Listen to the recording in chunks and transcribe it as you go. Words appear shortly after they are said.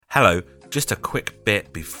Hello, just a quick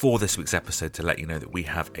bit before this week's episode to let you know that we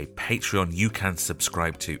have a Patreon you can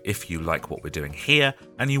subscribe to if you like what we're doing here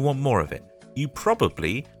and you want more of it. You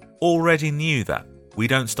probably already knew that. We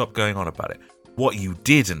don't stop going on about it. What you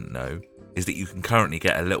didn't know is that you can currently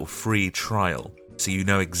get a little free trial, so you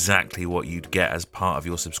know exactly what you'd get as part of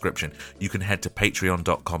your subscription. You can head to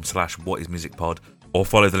patreon.com/whatismusicpod or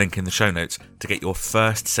follow the link in the show notes to get your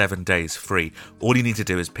first 7 days free. All you need to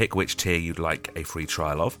do is pick which tier you'd like a free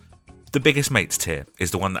trial of. The biggest mates tier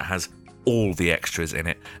is the one that has all the extras in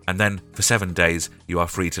it, and then for 7 days you are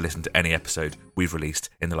free to listen to any episode we've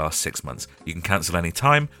released in the last 6 months. You can cancel any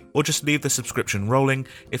time or just leave the subscription rolling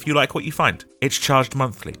if you like what you find. It's charged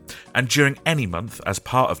monthly, and during any month, as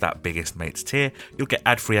part of that biggest mates tier, you'll get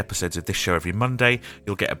ad-free episodes of this show every Monday,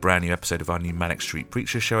 you'll get a brand new episode of our new Manic Street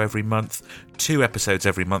Preacher show every month, 2 episodes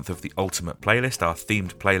every month of the Ultimate Playlist, our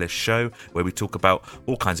themed playlist show where we talk about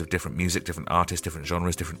all kinds of different music, different artists, different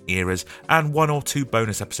genres, different eras, and 1 or 2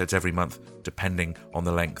 bonus episodes every month depending on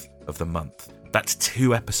the length of the month. That's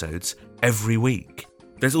 2 episodes every week.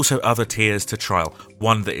 There's also other tiers to trial.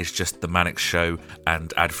 One that is just the Manic Show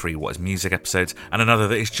and ad-free What Is Music episodes, and another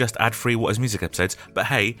that is just ad-free What Is Music episodes. But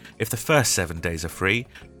hey, if the first 7 days are free,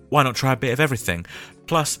 why not try a bit of everything?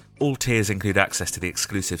 Plus, all tiers include access to the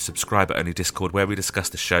exclusive subscriber-only Discord where we discuss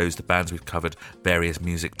the shows, the bands we've covered, various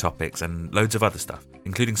music topics, and loads of other stuff,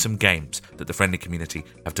 including some games that the friendly community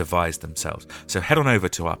have devised themselves. So head on over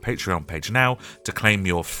to our Patreon page now to claim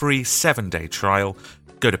your free 7-day trial.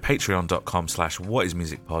 Go to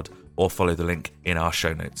patreon.com/whatismusicpod or follow the link in our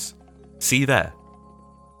show notes. See you there.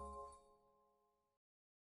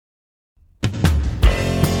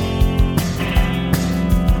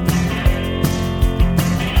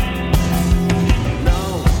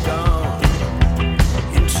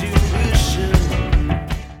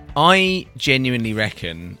 I genuinely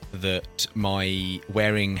reckon that my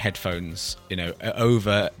wearing headphones,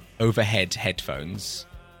 overhead headphones,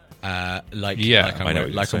 I'm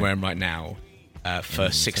wearing right now,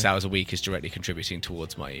 for 6 hours a week is directly contributing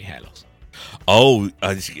towards my hair loss. Oh,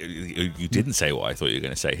 you didn't say what I thought you were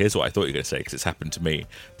going to say. Here's what I thought you were going to say, because it's happened to me,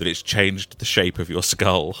 that it's changed the shape of your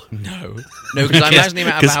skull. No, because I imagine the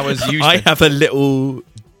amount of hours used. I have a little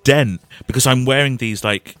dent because I'm wearing these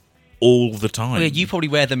all the time. Well, yeah, you probably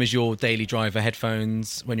wear them as your daily driver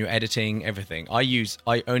headphones when you're editing, everything. I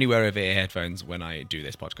only wear over-ear headphones when I do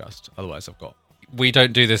this podcast. Otherwise, We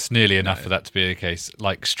don't do this nearly enough for that to be the case.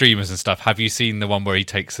 Like streamers and stuff. Have you seen the one where he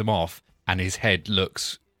takes them off and his head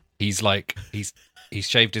looks? He's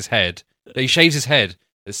shaved his head. He shaves his head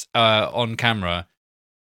on camera.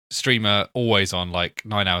 Streamer always on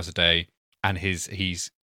 9 hours a day, and he's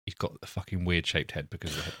got a fucking weird shaped head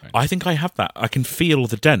because of the headphones. I think I have that. I can feel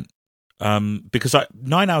the dent. Because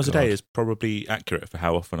 9 hours a day is probably accurate for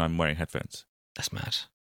how often I'm wearing headphones. That's mad.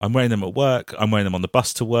 I'm wearing them at work. I'm wearing them on the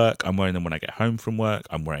bus to work. I'm wearing them when I get home from work.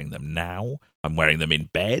 I'm wearing them now. I'm wearing them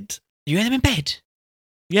in bed. You wear them in bed?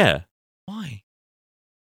 Yeah. Why?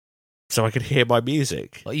 So I could hear my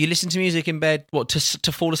music. You listen to music in bed, what,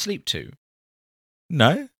 to fall asleep to?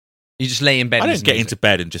 No. You just lay in bed. I don't get into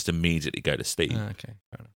bed and just immediately go to sleep. Okay,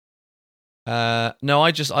 fair enough. No,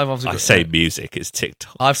 I've obviously got, say music, it's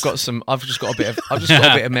TikTok. I've just got a bit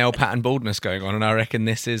of male pattern baldness going on, and I reckon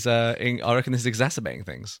this is exacerbating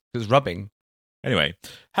things. It's rubbing. Anyway,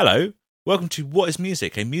 hello. Welcome to What Is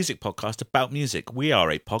Music, a music podcast about music. We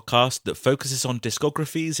are a podcast that focuses on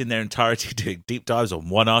discographies in their entirety, doing deep dives on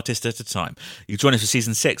one artist at a time. You join us for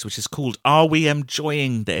season 6, which is called Are We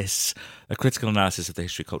Enjoying This? A critical analysis of the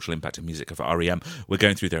history, cultural impact of music of REM. We're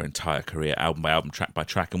going through their entire career, album by album, track by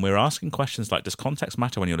track, and we're asking questions like, does context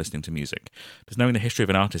matter when you're listening to music? Does knowing the history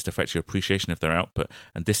of an artist affect your appreciation of their output?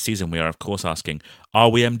 And this season we are, of course, asking, are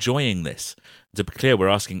we enjoying this? To be clear, we're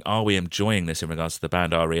asking, are we enjoying this in regards to the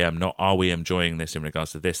band REM, not are we enjoying this in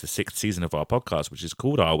regards to this, the 6th season of our podcast, which is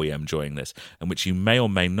called Are We Enjoying This, and which you may or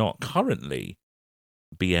may not currently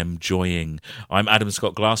be enjoying. I'm Adam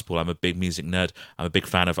Scott Glasspool. I'm a big music nerd. I'm a big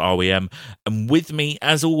fan of REM. And with me,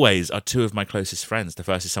 as always, are 2 of my closest friends. The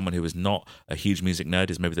first is someone who is not a huge music nerd,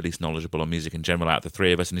 is maybe the least knowledgeable on music in general out of the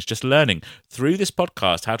 3 of us, and is just learning through this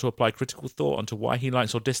podcast how to apply critical thought onto why he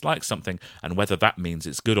likes or dislikes something and whether that means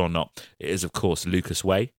it's good or not. It is, of course, Lucas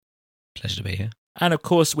Way. Pleasure to be here. And of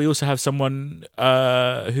course, we also have someone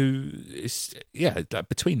who is,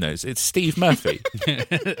 between those, it's Steve Murphy.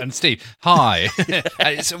 And Steve, hi.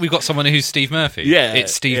 So we've got someone who's Steve Murphy. Yeah.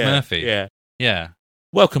 It's Steve Murphy. Yeah.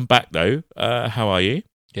 Welcome back, though. How are you?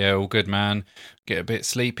 Yeah, all good, man. Get a bit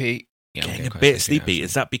sleepy. Yeah, getting a bit sleepy.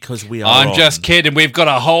 Is that because we are? I'm just kidding. We've got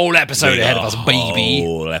a whole episode ahead of us, baby.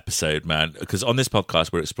 Whole episode, man. Because on this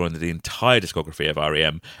podcast, we're exploring the entire discography of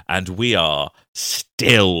REM, and we are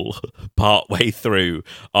still partway through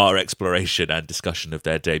our exploration and discussion of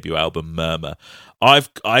their debut album, Murmur.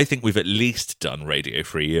 I think we've at least done Radio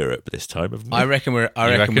Free Europe this time, haven't we? I reckon we're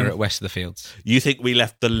at West of the Fields. You think we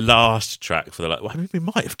left the last track for the well, I mean, we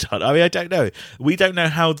might have done. I mean, I don't know. We don't know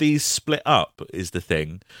how these split up. Is the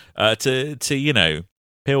thing to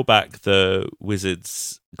peel back the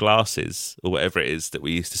wizard's glasses or whatever it is that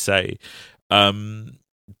we used to say.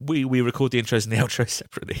 We record the intros and the outros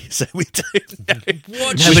separately, so we don't know.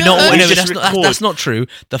 That's not true.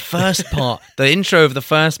 The first part, the intro of the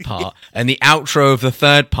first part, and the outro of the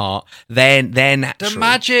third part, then the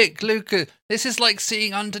magic, Luca. This is like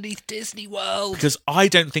seeing underneath Disney World. Because I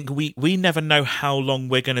don't think we never know how long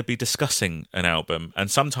we're going to be discussing an album, and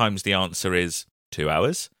sometimes the answer is 2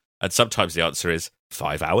 hours, and sometimes the answer is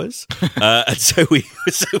 5 hours, and so we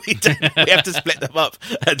have to split them up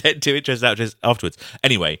and then do intros and outros afterwards.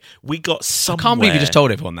 Anyway, we got somewhere. I can't believe you just told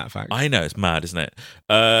everyone that fact. I know, it's mad, isn't it?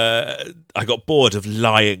 I got bored of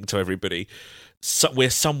lying to everybody. So we're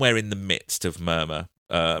somewhere in the midst of Murmur,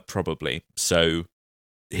 probably. So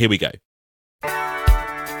here we go.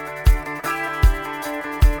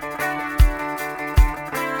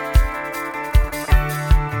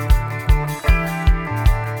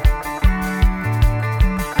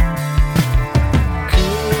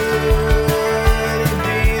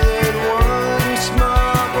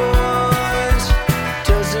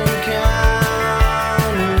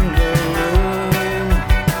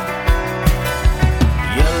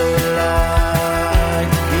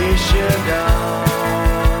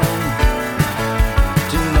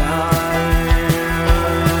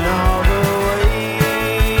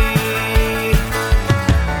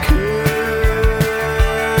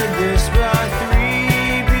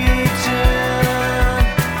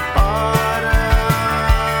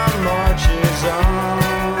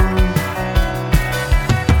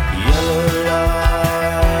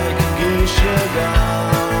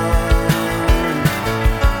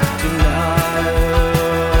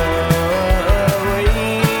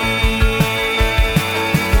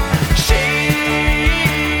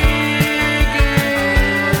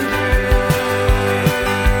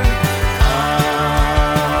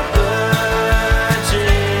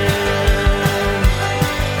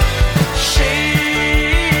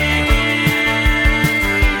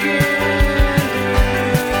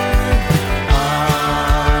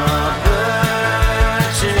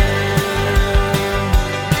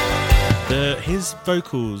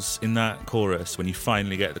 Vocals in that chorus, when you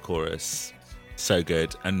finally get the chorus, so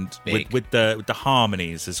good, and with the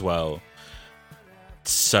harmonies as well,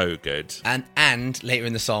 so good. And later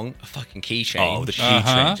in the song, a fucking key change. Oh, the key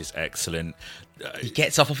change is excellent. He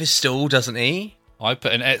gets off of his stool, doesn't he? I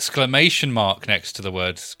put an exclamation mark next to the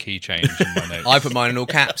words key change in my notes. I put mine in all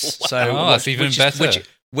caps. So that's even better.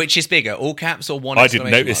 Which is bigger, all caps or one? I didn't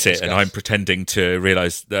notice it, and I'm pretending to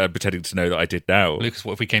know that I did now. Lucas,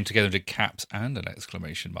 what if we came together and did caps and an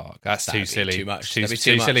exclamation mark? That's too silly. Too much. Too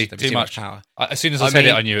silly. Too much power. As soon as I said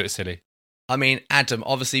it, I knew it was silly. I mean, Adam,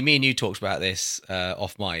 obviously, me and you talked about this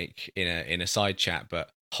off mic in a side chat, but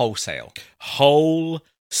wholesale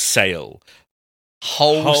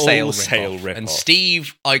rip-off. And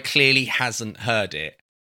Steve, I clearly hasn't heard it,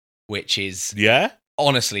 which is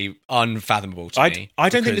honestly unfathomable to me. I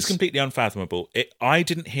don't think it's completely unfathomable. I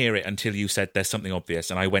didn't hear it until you said there's something obvious,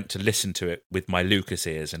 and I went to listen to it with my Lucas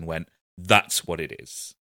ears and went, that's what it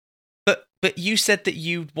is. But you said that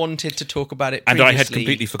you wanted to talk about it previously. And I had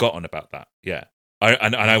completely forgotten about that, yeah.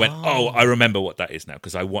 I went, I remember what that is now,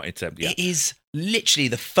 because I wanted to... Yeah. It is literally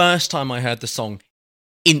the first time I heard the song,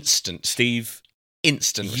 instant. Steve,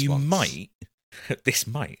 instant response. You might... This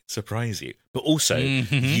might surprise you, but also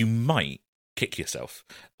you might kick yourself.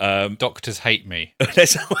 Doctors hate me.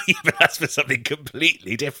 That's for something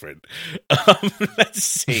completely different. Let's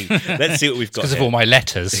see what we've got. Because of all my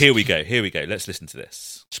letters. Here we go. Let's listen to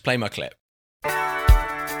this. Just play my clip.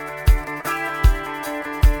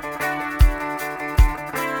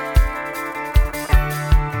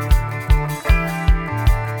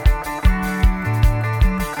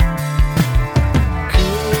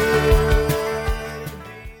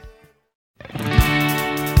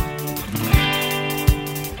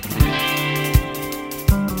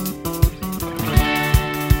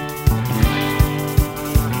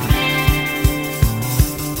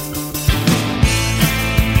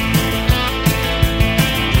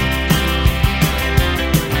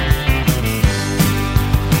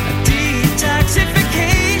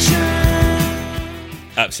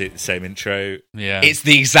 absolutely the same intro. Yeah, it's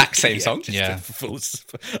the exact same song. Yeah.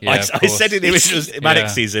 I said in the original Manic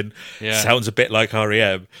Season, sounds a bit like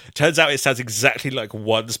REM. Turns out it sounds exactly like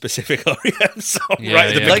one specific REM song right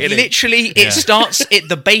at the beginning. Like literally, it starts.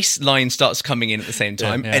 The bass line starts coming in at the same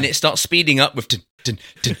time, and it starts speeding up with dun, dun,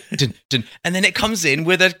 dun, dun, dun, and then it comes in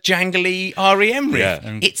with a jangly REM riff.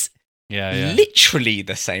 Yeah. It's literally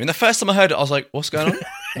the same. And the first time I heard it, I was like, "What's going on?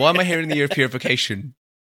 Why am I hearing the Year of Purification?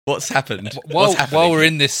 What's happened?" While we're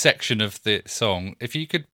in this section of the song, if you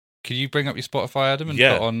could you bring up your Spotify, Adam, and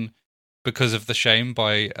put on "Because of the Shame"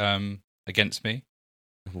 by Against Me?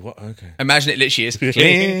 What? Okay. Imagine it literally is.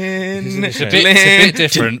 It's a bit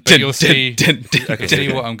different, but you'll see.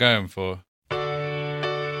 See what I'm going for.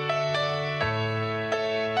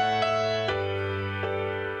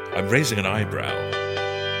 I'm raising an eyebrow,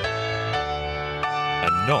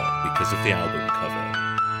 and not because of the album cover.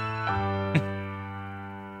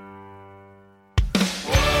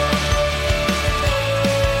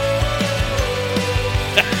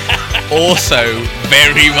 Also,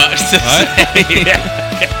 very much the same.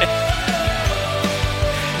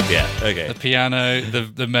 Yeah, okay. The piano,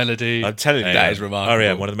 the melody. I'm telling you, that is remarkable.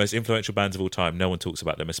 REM, one of the most influential bands of all time. No one talks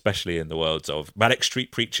about them, especially in the worlds of Manic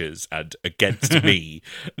Street Preachers and Against Me.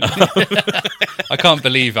 I can't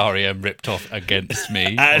believe REM ripped off Against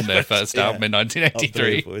Me on their first album in 1983.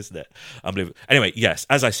 Unbelievable, isn't it? Unbelievable. Anyway, yes,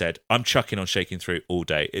 as I said, I'm chucking on Shaking Through all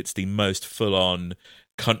day. It's the most full-on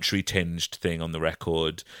country-tinged thing on the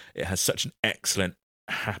record. It has such an excellent,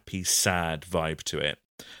 happy, sad vibe to it.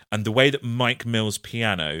 And the way that Mike Mills'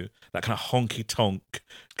 piano, that kind of honky-tonk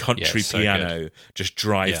country piano, just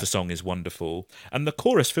drives the song is wonderful. And the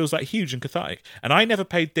chorus feels like huge and cathartic. And I never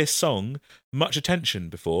paid this song much attention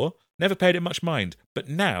before, never paid it much mind. But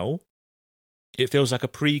now, it feels like a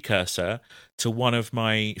precursor to one of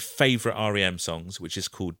my favourite REM songs, which is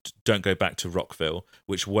called Don't Go Back to Rockville,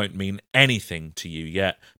 which won't mean anything to you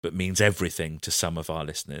yet, but means everything to some of our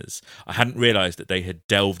listeners. I hadn't realised that they had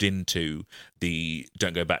delved into the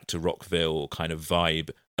Don't Go Back to Rockville kind of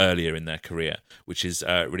vibe earlier in their career, which is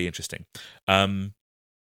really interesting. I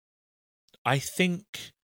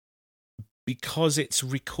think because it's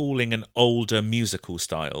recalling an older musical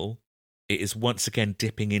style, it is once again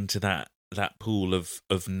dipping into that pool of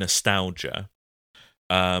nostalgia.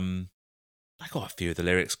 I got a few of the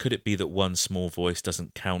lyrics. Could it be that one small voice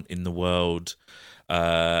doesn't count in the world?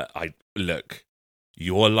 You're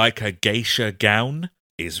like a geisha gown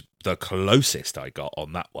is the closest I got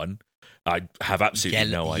on that one. I have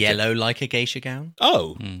absolutely no idea. Yellow like a geisha gown?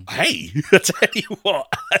 Oh, hey, I tell you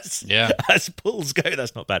what, as pulls go,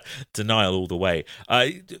 that's not bad. Denial all the way.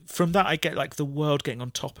 From that, I get like the world getting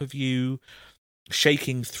on top of you.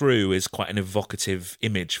 Shaking through is quite an evocative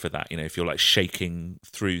image for that. You know, if you're like shaking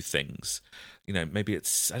through things, you know, maybe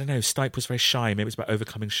it's, I don't know, Stipe was very shy. Maybe it's about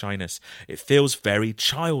overcoming shyness. It feels very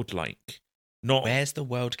childlike. Where's the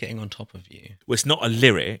world getting on top of you? Well, it's not a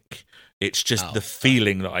lyric. It's just the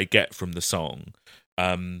feeling that I get from the song.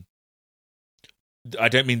 I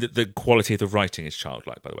don't mean that the quality of the writing is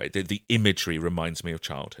childlike, by the way. The imagery reminds me of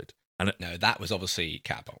childhood. And no, that was obviously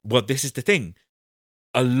Catapult. Well, this is the thing.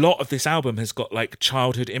 A lot of this album has got like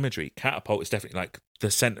childhood imagery. Catapult is definitely like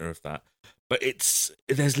the center of that, but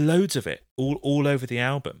there's loads of it all over the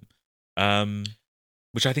album,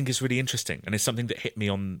 which I think is really interesting, and it's something that hit me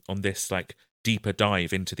on this like deeper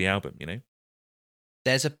dive into the album. You know,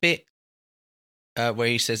 there's a bit where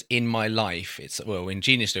he says, "In my life," in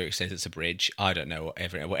Genius Lyrics says it's a bridge. I don't know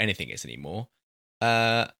what anything is anymore.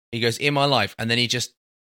 He goes, "In my life," and then he just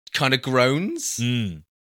kind of groans.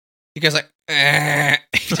 He goes like,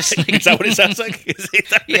 just like, is that what it sounds like?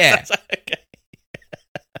 Yeah. Okay.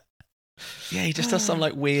 Yeah, he just does some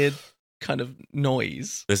like weird kind of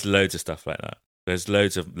noise. There's loads of stuff like that. There's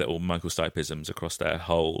loads of little Michael Stipe-isms across their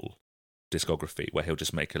whole discography where he'll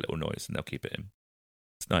just make a little noise and they'll keep it in.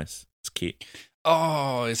 It's nice. It's cute.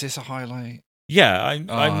 Oh, is this a highlight? Yeah.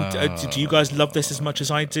 Do you guys love this as much as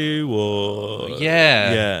I do? Or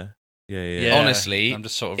yeah. Yeah. Honestly, I'm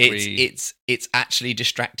just sort of it's actually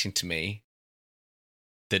distracting to me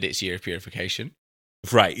that it's Year of Purification.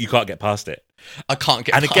 Right, you can't get past it. I can't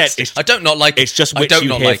get past it. I don't not like it. It's just which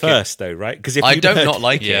you hear first, though, right? Because if I don't not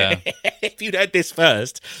like it. If you'd heard this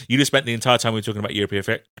first, you'd have spent the entire time we were talking about Year of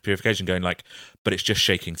Purification going like, but it's just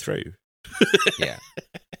shaking through. Yeah.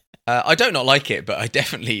 I don't not like it, but I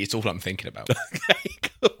definitely, it's all I'm thinking about. Okay,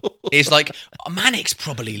 cool. It's like, Manic's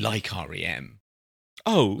probably like REM.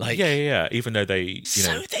 Oh, like, yeah. Even though they,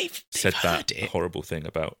 they've said that it. horrible thing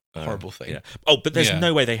about horrible thing. Yeah. Oh, but there's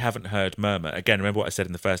no way they haven't heard Murmur. Again, remember what I said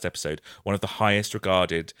in the first episode? One of the highest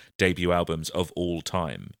regarded debut albums of all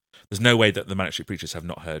time. There's no way that the Manic Street Preachers have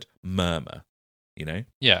not heard Murmur. you know?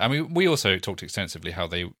 Yeah, I mean, we also talked extensively how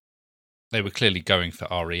they were clearly going for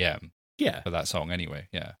REM Yeah. for that song anyway,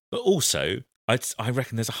 yeah. But also, I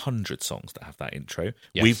reckon there's 100 songs that have that intro.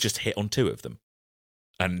 Yes. We've just hit on 2 of them.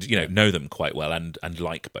 And, know them quite well and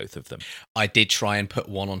like both of them. I did try and put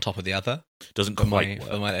one on top of the other. Doesn't quite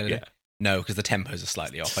work. Yeah. No, because the tempos are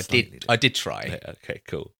slightly off. Slightly I did try. Yeah, okay,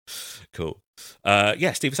 cool.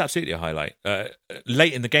 Yeah, Steve, it's absolutely a highlight.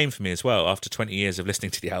 Late in the game for me as well, after 20 years of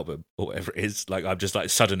listening to the album, or whatever it is, like I'm just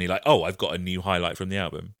like suddenly like, oh, I've got a new highlight from the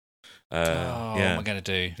album. What am I going to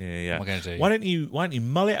do? Yeah. What am I going to do? Why don't you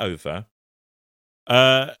mull it over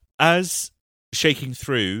as Shaking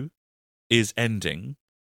Through is ending,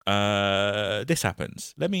 this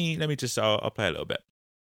happens. Let me just I'll play a little bit.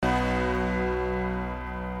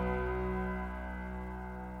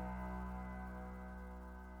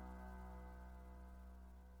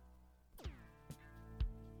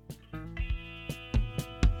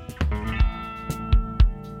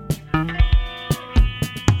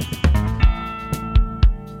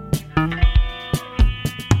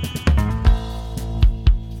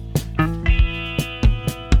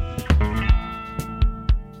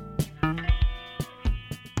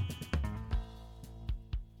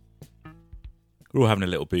 We're all having a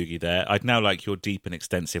little boogie there. I'd now like your deep and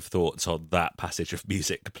extensive thoughts on that passage of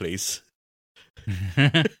music, please.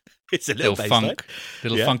 It's a little funk,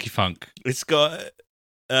 funky funk. It's got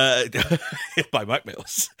by Mike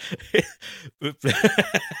Mills. It's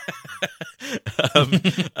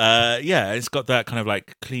got that kind of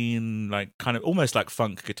like clean, like kind of almost like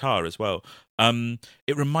funk guitar as well.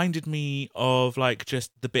 It reminded me of like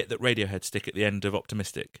just the bit that Radiohead stick at the end of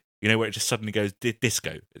Optimistic. You know, where it just suddenly goes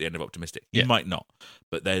disco at the end of Optimistic. You might not,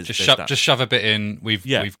 but there's just shove a bit in.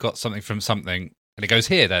 We've got something from something, and it goes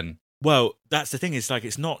here. Then, well, that's the thing. Is like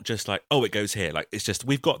it's not just like it goes here. Like it's just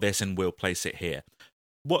we've got this and we'll place it here.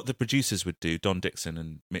 What the producers would do, Don Dixon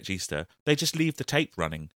and Mitch Easter, they just leave the tape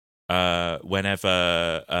running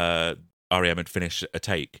whenever REM had finished a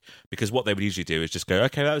take, because what they would usually do is just go,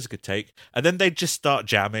 okay, that was a good take, and then they'd just start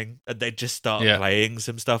jamming and they'd just start playing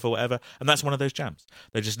some stuff or whatever, and that's one of those jams.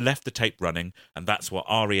 They just left the tape running, and that's what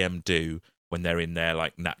REM do when they're in their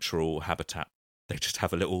like natural habitat. They just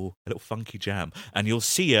have a little funky jam, and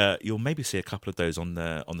you'll maybe see a couple of those on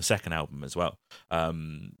the second album as well.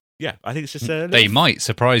 Yeah, I think it's just they might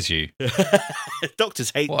surprise you.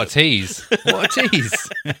 Doctors hate what them. A tease. What a tease.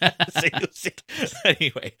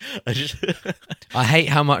 Anyway, I hate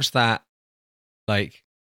how much that like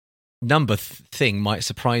number thing might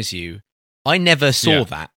surprise you. I never saw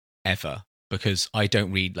that ever, because I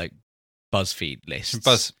don't read like BuzzFeed lists.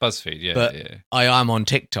 BuzzFeed, yeah. But I am on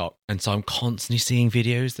TikTok, and so I'm constantly seeing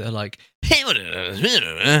videos that are like,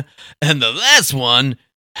 and the last one.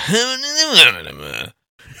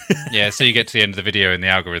 Yeah, so you get to the end of the video and the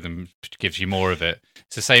algorithm gives you more of it.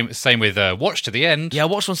 It's the same with watch to the end. Yeah, I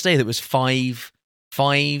watched one today that was five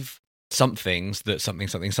somethings that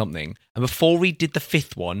something. And before he did the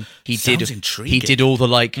fifth one, he did all the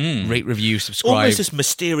like rate, review, subscribe. Almost as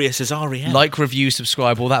mysterious as REM. Like, review,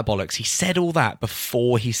 subscribe, all that bollocks. He said all that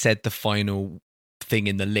before he said the final thing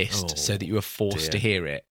in the list, so that you were forced to hear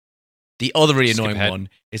it. The other really annoying one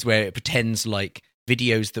is where it pretends like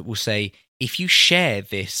videos that will say, if you share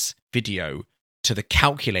this video to the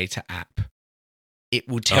calculator app, it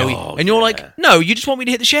will tell you. And you're like, no, you just want me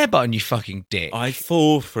to hit the share button, you fucking dick. I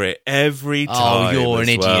fall for it every time. Oh, you're an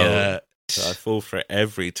idiot. I fall for it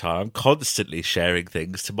every time. I'm constantly sharing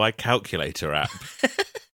things to my calculator app.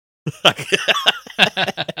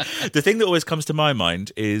 The thing that always comes to my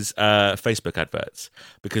mind is Facebook adverts,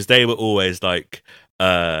 because they were always like,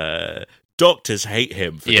 doctors hate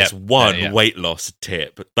him for this one weight loss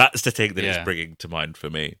tip. But that's the thing that it's bringing to mind for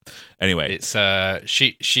me. Anyway, it's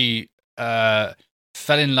she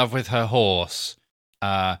fell in love with her horse,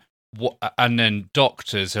 and then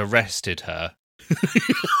doctors arrested her.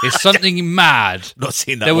 It's something mad. Not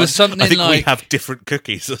seen that. There was something I think like we have different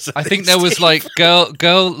cookies or something. I think there was like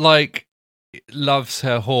girl like loves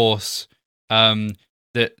her horse.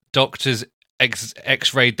 That doctors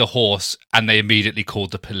X-rayed the horse and they immediately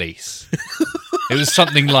called the police. It was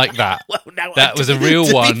something like that. Well, that was a real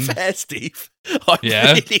to one. Be fair, Steve, I'm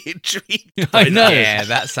really intrigued. I know. Yeah,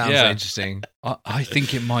 that sounds interesting. I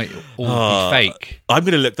think it might all be fake. I'm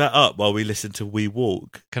going to look that up while we listen to We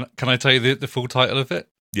Walk. Can I tell you the full title of it?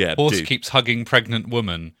 Yeah, Horse keeps hugging pregnant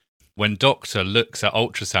woman. When doctor looks at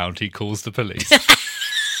ultrasound, he calls the police.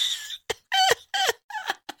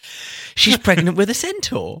 She's pregnant with a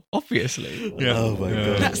centaur, obviously. Yeah. Oh my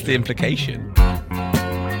God. That's the implication. Up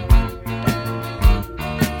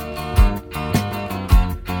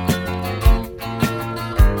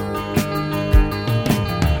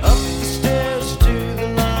the stairs to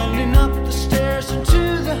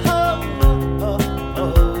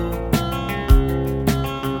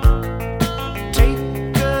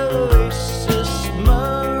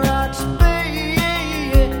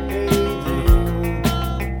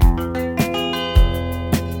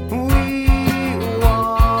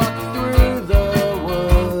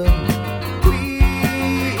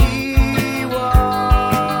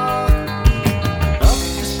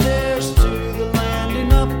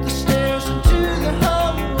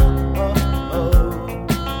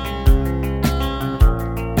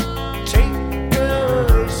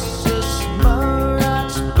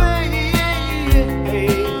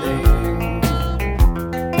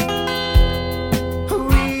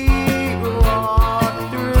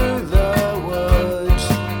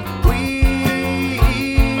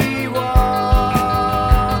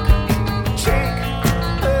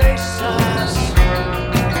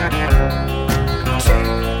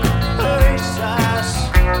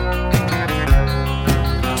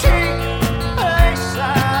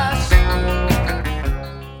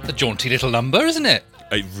jaunty little number, isn't it?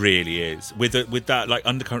 It really is. With that like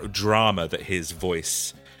undercurrent of drama that his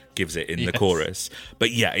voice gives it in the chorus.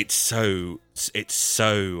 But yeah, it's so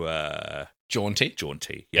jaunty.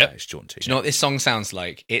 Yeah, it's jaunty. Do you know what this song sounds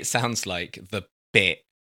like? It sounds like the bit,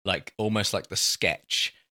 like almost like the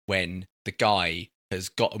sketch when the guy has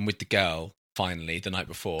gotten with the girl finally the night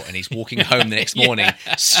before, and he's walking home the next morning,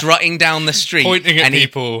 strutting down the street, pointing at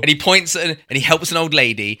people, and he points at, and he helps an old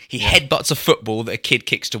lady. He headbutts a football that a kid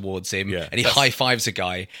kicks towards him, and he high fives a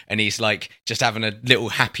guy, and he's like just having a little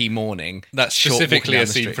happy morning. That's specifically a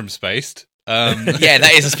scene from Spaced. Yeah,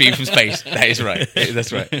 that is a scene from Spaced. That is right.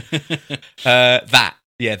 That's right.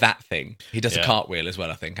 That thing. He does a cartwheel as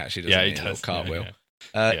well, I think. Actually, doesn't he? Does. A little cartwheel.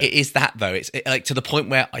 It is that though. It's like to the point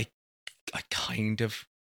where I kind of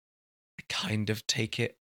take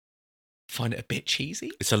it, find it a bit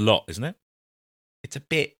cheesy. It's a lot, isn't it? It's a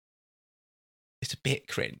bit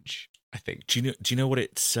cringe, I think. Do you know what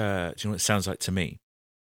it sounds like to me?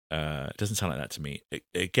 It doesn't sound like that to me.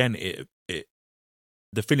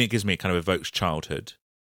 The feeling it gives me kind of evokes childhood.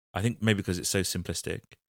 I think maybe because it's so simplistic.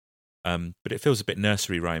 But it feels a bit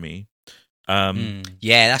nursery rhymey.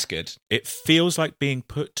 Yeah, that's good. It feels like being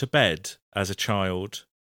put to bed as a child.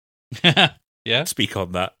 Yeah. Speak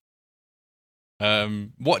on that.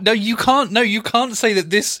 What? No, you can't. No, you can't say that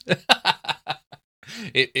this.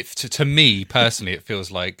 To me personally, it feels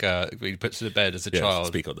like being put to the bed as a child.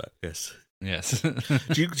 Speak on that. Yes. Yes.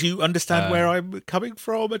 do you understand where I'm coming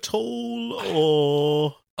from at all,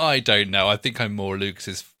 or I don't know. I think I'm more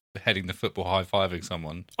Lucas's heading the football, high-fiving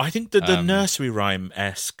someone. I think that the nursery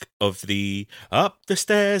rhyme-esque of the up the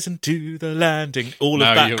stairs and to the landing, all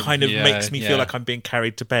of that kind of makes me feel like I'm being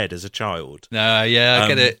carried to bed as a child. I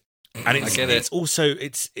get it. And it's also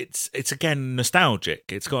it's again nostalgic.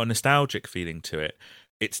 It's got a nostalgic feeling to it.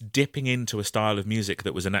 It's dipping into a style of music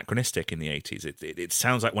that was anachronistic in the 80s. It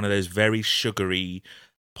sounds like one of those very sugary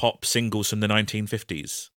pop singles from the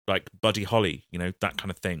 1950s, like Buddy Holly, that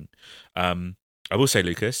kind of thing. I will say,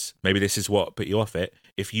 Lucas, maybe this is what put you off it.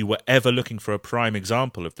 If you were ever looking for a prime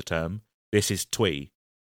example of the term, this is twee.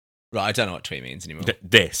 Right, I don't know what twee means anymore.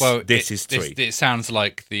 This is twee. It sounds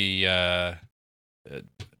like the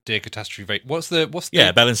Dear Catastrophe. What's the?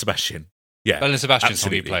 Yeah, Belle and Sebastian. Yeah, Belle and Sebastian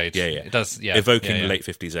song he played. Yeah. It does. Yeah, evoking late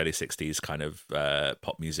 50s, early 60s kind of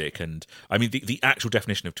pop music, and I mean the actual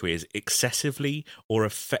definition of twee is excessively or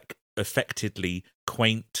affectedly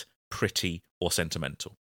quaint, pretty, or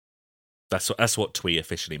sentimental. That's what twee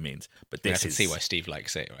officially means. But this I can see why Steve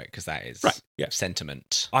likes it, right? Because that is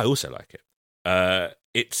sentiment. I also like it.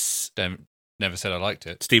 It's never said I liked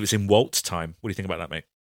it. Steve, it's in waltz time. What do you think about that, mate?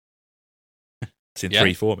 It's in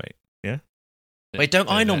 3/4, mate. Yeah. Wait, don't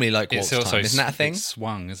I normally like waltz time? Isn't that a thing? It's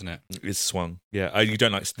swung, isn't it? It's swung. Yeah. You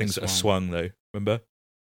don't like things that are swung, though. Remember?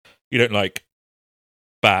 You don't like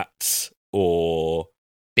bats or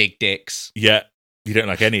big dicks. Yeah. You don't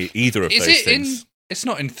like either of those things. It's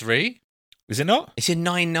not in 3. Is it not? It's in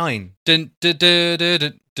 9/9.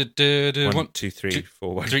 1, 2, 3,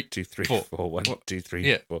 4. 1, 2, 3, 4. 1, 2,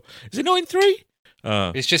 3, 4. Is it not in 3?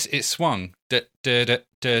 It's swung.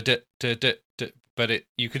 But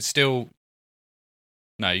you could still.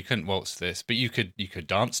 No, you couldn't waltz this, but you could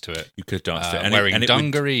dance to it. You could dance to it, wearing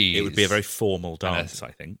dungarees. It would be a very formal dance,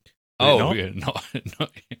 I think. Oh, yeah, not.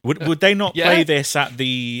 Would they not play this at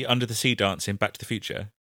the Under the Sea dance in Back to the Future?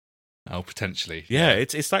 Oh, potentially. Yeah,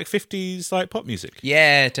 it's like 50s like pop music.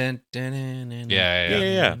 Yeah.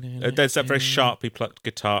 Yeah. There's that very sharply plucked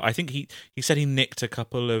guitar. I think he said he nicked a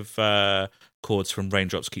couple of chords from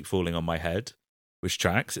Raindrops Keep Falling on My Head, which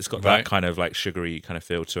tracks. It's got that kind of like sugary kind of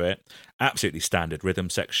feel to it. Absolutely standard rhythm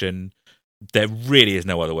section. There really is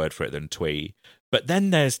no other word for it than twee. But then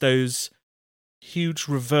there's those huge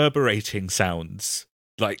reverberating sounds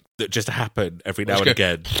like that just happen every now and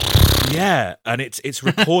again. Yeah, and it's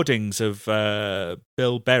recordings of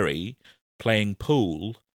Bill Berry playing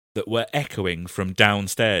pool that were echoing from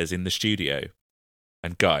downstairs in the studio.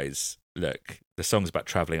 And guys, look, the song's about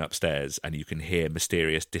travelling upstairs and you can hear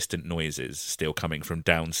mysterious distant noises still coming from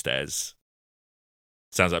downstairs.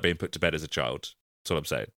 Sounds like being put to bed as a child. That's all I'm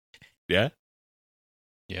saying. Yeah?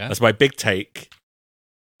 Yeah. That's my big take.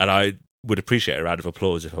 And I would appreciate a round of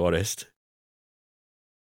applause if I'm honest.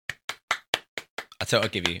 I'll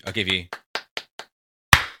give you.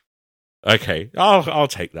 Okay, I'll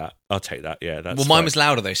take that. Yeah, that's mine was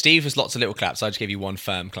louder though. Steve has lots of little claps. So I just gave you one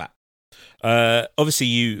firm clap. Obviously,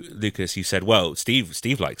 you, Lucas, you said, well,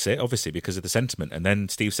 Steve likes it, obviously because of the sentiment, and then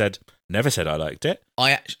Steve said, never said I liked it.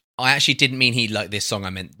 I actually didn't mean he liked this song.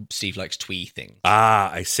 I meant Steve likes twee things.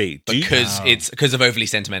 Ah, I see. It's because of overly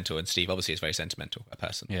sentimental, and Steve obviously is very sentimental a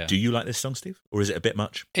person. Yeah. Do you like this song, Steve, or is it a bit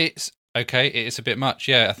much? It's okay, it's a bit much.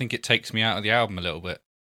 Yeah, I think it takes me out of the album a little bit.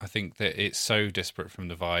 I think that it's so disparate from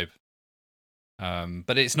the vibe.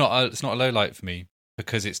 But it's not a low light for me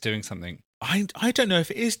because it's doing something. I don't know if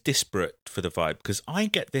it is disparate for the vibe, because I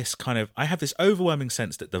get this I have this overwhelming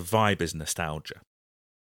sense that the vibe is nostalgia,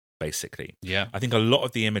 basically. Yeah. I think a lot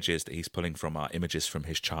of the images that he's pulling from are images from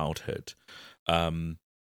his childhood. And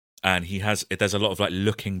there's a lot of like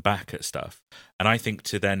looking back at stuff. And I think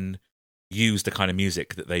to then use the kind of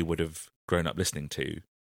music that they would have grown up listening to,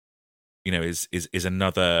 is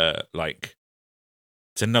another like,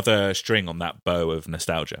 it's another string on that bow of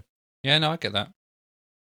nostalgia. Yeah, no, I get that.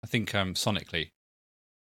 I think sonically,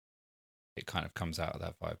 it kind of comes out of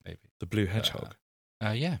that vibe, maybe. The Blue Hedgehog.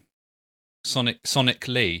 Yeah. Sonic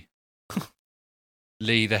Lee.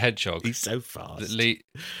 Lee the Hedgehog. He's so fast. Lee.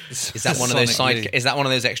 Is that one of those Is that one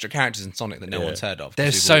of those extra characters in Sonic that no one's heard of?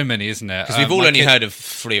 There's so many, isn't there? Because we've all only heard of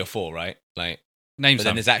 3 or 4, right? Like name but some.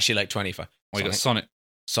 then there's actually like 25. Well, you got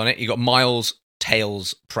Sonic. You got Miles,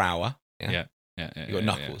 Tails, Prower. Yeah. You got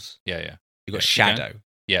Knuckles. Yeah. You got Shadow.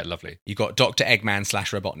 Yeah, lovely. You got Dr. Eggman /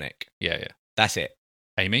 Robotnik. Yeah. That's it.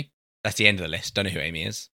 Amy. That's the end of the list. Don't know who Amy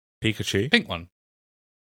is. Pikachu. Pink one.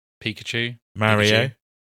 Pikachu. Mario.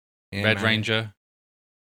 Yeah, Red Mario. Ranger.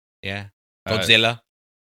 Yeah. Godzilla.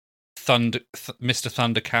 Mr.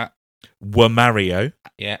 Thundercat. Mario.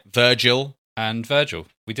 Yeah. Virgil. And Virgil.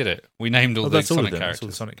 We did it. We named all the Sonic characters. That's all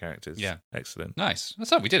the Sonic characters. Yeah. Excellent. Nice.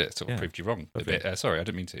 That's how we did it. Sort of proved you wrong a bit. Sorry, I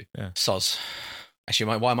didn't mean to. Yeah. Soz.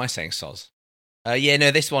 Actually, why am I saying Soz?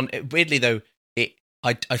 This one, weirdly though,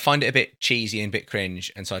 I find it a bit cheesy and a bit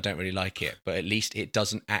cringe, and so I don't really like it, but at least it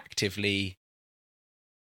doesn't actively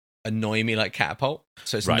annoy me like Catapult,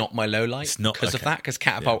 so it's not my low light because of that, because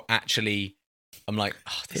Catapult actually, I'm like,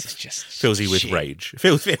 oh, this is just fills you with rage.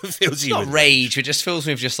 Fills you with rage. It just fills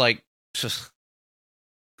me with just like,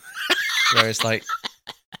 whereas like,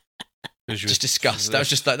 just disgust. That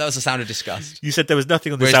was the sound of disgust. You said there was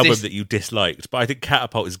nothing on this album that you disliked, but I think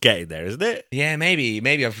Catapult is getting there, isn't it? Yeah,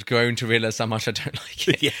 maybe I've grown to realise how much I don't like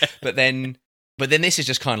it. Yeah. But then this is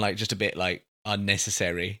just kind of like just a bit like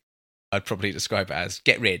unnecessary. I'd probably describe it as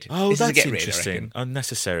get rid. Oh, this that's is a get interesting. Rid,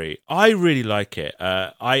 Unnecessary. I really like it.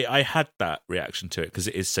 I had that reaction to it because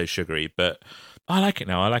it is so sugary, but I like it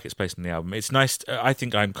now. I like its place in the album. It's nice. I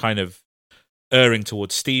think I'm kind of erring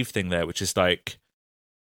towards Steve thing there, which is like,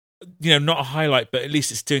 not a highlight, but at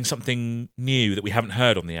least it's doing something new that we haven't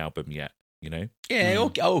heard on the album yet, Yeah,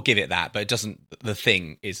 I'll give it that, but it doesn't. The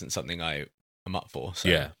thing isn't something I'm up for. So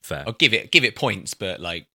yeah, fair. I'll give it points, but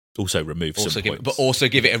like also remove some points. But also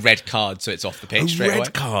give it a red card so it's off the pitch straight away.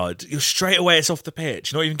 Red card? You're straight away. It's off the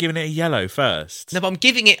pitch. You're not even giving it a yellow first. No, but I'm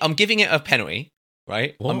giving it a penalty,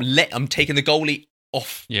 right? What? I'm taking the goalie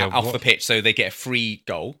off the pitch so they get a free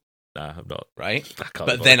goal. Nah, I'm not. Right?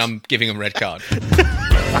 But then I'm giving them a red card.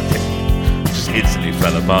 Just instantly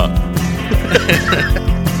fell apart.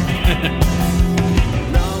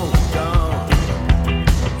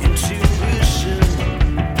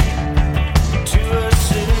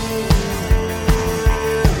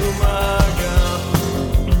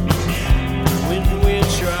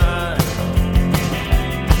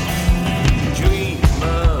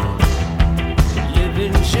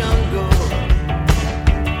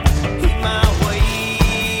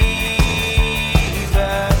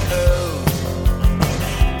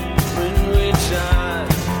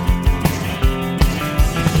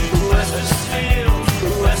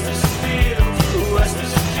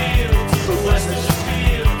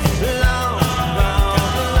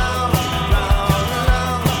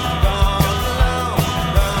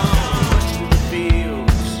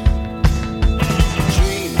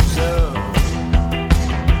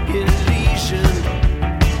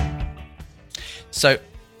 So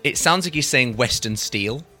it sounds like he's saying Western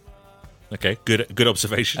steel. Okay, good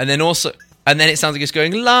observation. And then it sounds like it's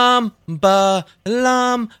going lumber.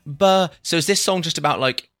 So is this song just about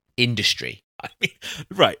like industry? I mean,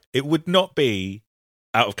 right. It would not be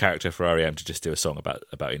out of character for R.E.M. to just do a song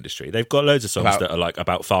about industry. They've got loads of songs that are like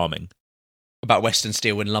about farming. About Western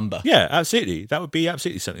steel and lumber. Yeah, absolutely. That would be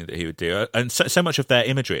absolutely something that he would do. And so much of their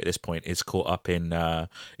imagery at this point is caught up in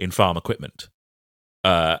farm equipment.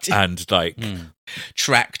 And like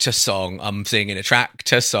tractor song. I'm singing a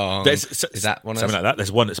tractor song. Is that one? Something like that.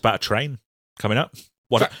 There's one that's about a train coming up.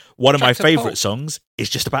 One of my favourite songs is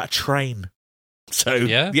just about a train. So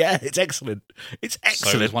yeah, it's excellent. It's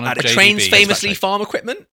excellent. So trains famously farm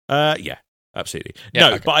equipment. Yeah, absolutely. Yeah,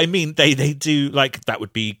 no, but I mean they do like that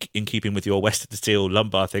would be in keeping with your Western steel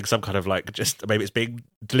lumber thing. Some kind of like just maybe it's being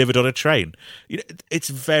delivered on a train. It's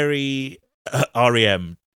very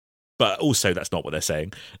REM. But also, that's not what they're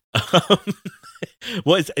saying.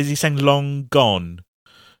 What is he saying? Long gone.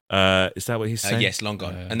 Is that what he's saying? Yes, long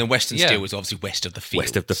gone. And then Western Steel was obviously west of the fields.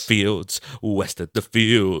 West of the fields. West of the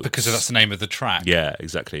fields. Because that's the name of the track. Yeah,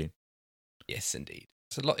 exactly. Yes, indeed.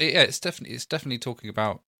 It's a lot. Yeah, it's definitely talking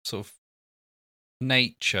about sort of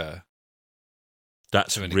nature.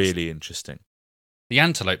 That's really interesting. The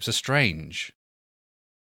antelopes are strange,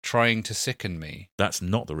 trying to sicken me. That's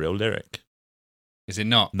not the real lyric. Is it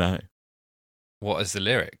not? No. What is the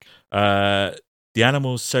lyric? The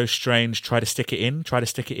animal's so strange, try to stick it in,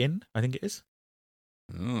 I think it is.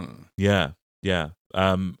 Yeah.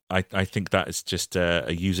 I think that is just a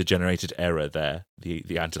user-generated error there.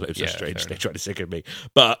 The antelopes are strange, they try to sicken me.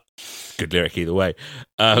 But good lyric either way.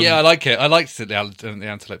 Yeah, I like it. I liked that the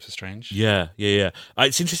antelopes are strange. Yeah.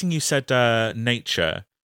 It's interesting you said nature,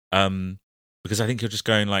 because I think you're just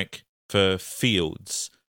going like for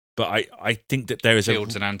fields. But I think that there is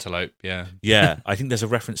fields and antelope, yeah. Yeah, I think there's a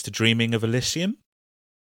reference to Dreaming of Elysium.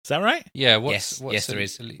 Is that right? Yeah, yes, there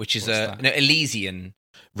is. Which is Elysian.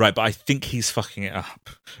 Right, but I think he's fucking it up.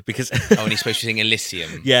 Because and he's supposed to be saying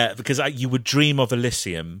Elysium. Yeah, because you would dream of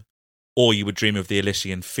Elysium, or you would dream of the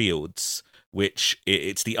Elysian fields, which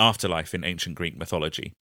it's the afterlife in ancient Greek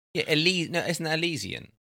mythology. Yeah, no, isn't that Elysian?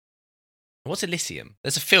 What's Elysium?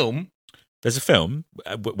 There's a film. There's a film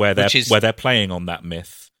where they're playing on that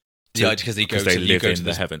myth. Yeah, because they live in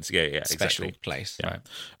the heavens. Yeah, special exactly. place. Yeah.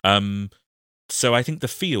 Right. So I think the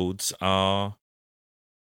fields are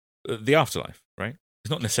the afterlife, right? It's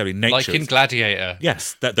not necessarily nature. Like in Gladiator.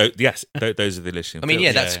 Yes, those are the Elysian I mean,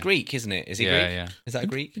 fields. that's Greek, isn't it? Is it Greek? Yeah. Is that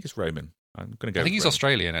Greek? I think it's Roman. I'm going to go. I think he's Roman.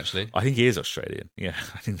 Australian, actually. I think he is Australian. Yeah,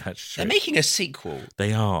 I think that's true. They're making a sequel.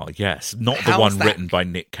 They are, yes. Not the one written by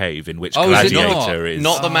Nick Cave, in which Gladiator is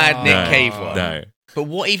not the mad Nick Cave one. No. But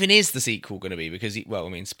what even is the sequel going to be? Because,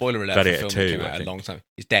 spoiler alert, Gladiator the film 2, came out a long time.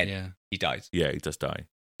 He's dead. Yeah. He dies. Yeah, he does die.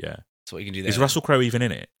 Yeah. So what you can do there. Is Russell Crowe even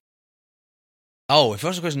in it? Oh, if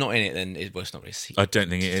Russell Crowe's not in it, then it's not really a sequel. I don't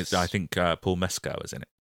think it is. I think Paul Mescal is in it.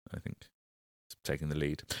 I think he's taking the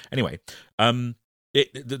lead. Anyway,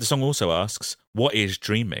 the song also asks, what is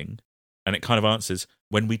dreaming? And it kind of answers,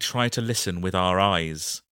 when we try to listen with our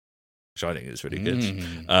eyes. Which I think is really good.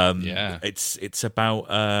 Yeah, it's about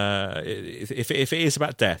if it is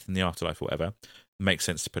about death and the afterlife or whatever, it makes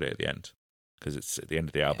sense to put it at the end because it's at the end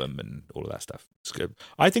of the album and all of that stuff. It's good.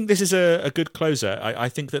 I think this is a good closer. I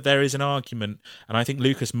think that there is an argument, and I think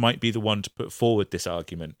Lucas might be the one to put forward this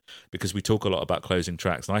argument because we talk a lot about closing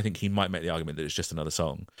tracks, and I think he might make the argument that it's just another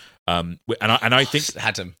song. And I think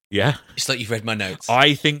Adam, yeah, it's like you've read my notes.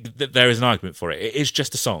 I think that there is an argument for it. It is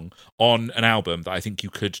just a song on an album that I think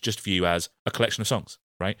you could just view as a collection of songs.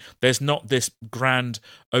 Right? There's not this grand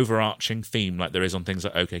overarching theme like there is on things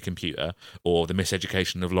like OK Computer or The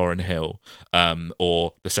Miseducation of Lauryn Hill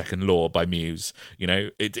or The Second Law by Muse.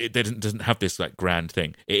 It doesn't have this like grand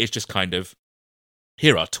thing. It is just kind of,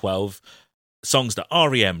 here are 12 songs that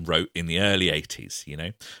R.E.M. wrote in the early 80s,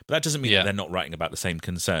 But that doesn't mean that they're not writing about the same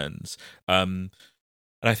concerns. And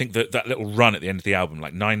I think that little run at the end of the album,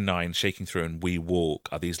 like 9-9, Shaking Through and We Walk,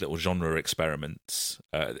 are these little genre experiments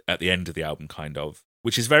at the end of the album, kind of,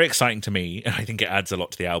 which is very exciting to me, and I think it adds a lot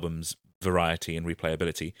to the album's variety and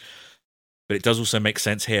replayability. But it does also make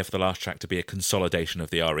sense here for the last track to be a consolidation of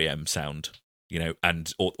the R.E.M. sound,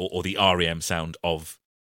 and or the R.E.M. sound of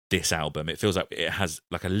this album. It feels like it has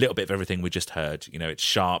like a little bit of everything we just heard. It's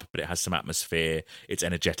sharp, but it has some atmosphere. It's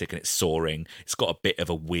energetic and it's soaring. It's got a bit of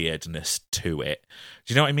a weirdness to it.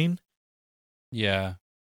 Do you know what I mean? Yeah.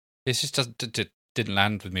 It just didn't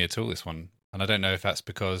land with me at all, this one. And I don't know if that's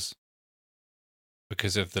because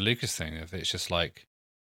of the Lucas thing. If it's just like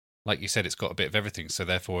you said, it's got a bit of everything, so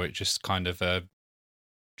therefore it's just kind of a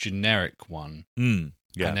generic one.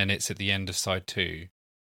 Yeah. And then it's at the end of side 2.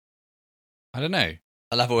 I don't know.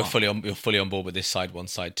 I love how you're fully on board with this side 1,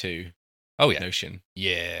 side 2. Oh yeah, notion.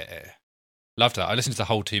 Yeah, loved that. I listened to the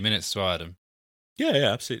whole 2 minutes as well, Adam.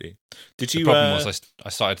 Yeah, absolutely. Did you? The problem was I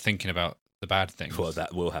started thinking about the bad things. Well,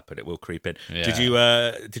 that will happen. It will creep in. Yeah. Did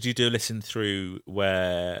you do a listen through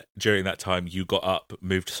where during that time you got up,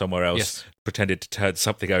 moved somewhere else, pretended to turn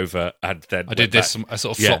something over, and then I did this? I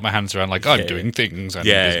sort of flopped my hands around like I'm doing things. And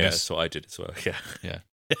business. That's what I did as well. Yeah.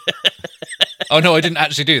 Oh no, I didn't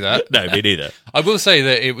actually do that. No, me neither. I will say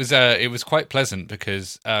that it was quite pleasant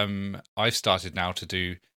because I've started now to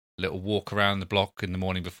do a little walk around the block in the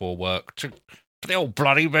morning before work to the old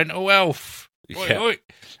bloody mental health. Yeah.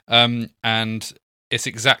 And it's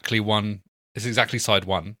exactly side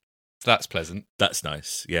 1. So that's pleasant. That's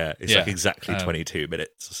nice. Yeah. It's like exactly 22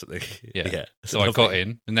 minutes or something. Yeah. So I got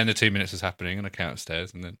in, and then the 2 minutes was happening, and I came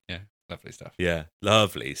upstairs, and then lovely stuff. Yeah.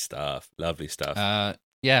 Lovely stuff. Not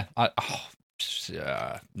a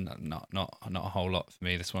whole lot for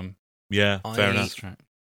me, this one. Yeah, fair enough.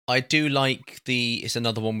 I do like it's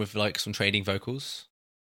another one with like some trading vocals.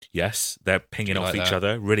 Yes, they're pinging off each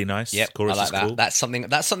other. Really nice. Yep, Chorus I like is that. cool.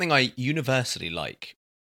 That's something I universally like.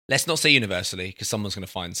 Let's not say universally, because someone's going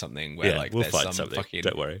to find something where we'll there's find some something. fucking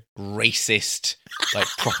Don't worry. racist like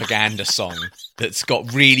propaganda song that's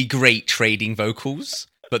got really great trading vocals,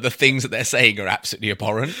 but the things that they're saying are absolutely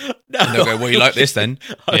abhorrent. No, and they'll go, well, you like this then?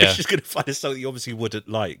 I was just going to find a song that you obviously wouldn't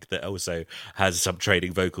like that also has some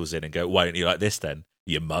trading vocals in and go, why don't you like this then,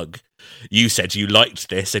 you mug? You said you liked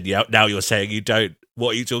this and now you're saying you don't.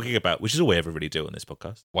 What are you talking about? Which is all we ever really do on this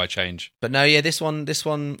podcast. Why change? But no, yeah, this one,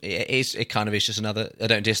 it kind of is just another. I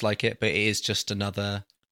don't dislike it, but it is just another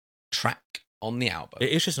track on the album.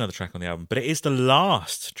 It is just another track on the album, but it is the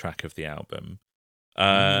last track of the album.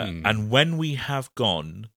 And when we have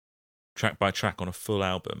gone track by track on a full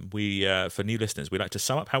album, we for new listeners, we like to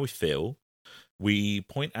sum up how we feel. We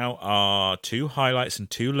point out our 2 highlights and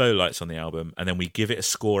 2 lowlights on the album, and then we give it a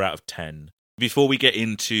score out of 10. Before we get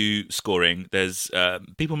into scoring, there's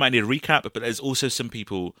people might need a recap, but there's also some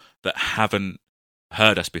people that haven't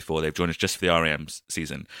heard us before. They've joined us just for the REM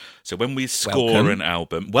season. So when we score an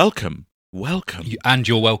album, welcome. And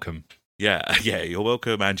you're welcome. Yeah, you're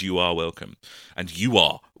welcome, and you are welcome. And you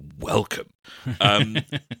are welcome.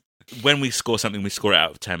 When we score something, we score it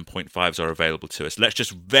out of 10. 0.5s are available to us. Let's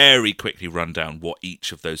just very quickly run down what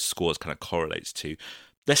each of those scores kind of correlates to.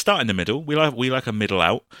 Let's start in the middle. We like a middle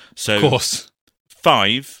out. So, of course.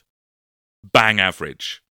 5, bang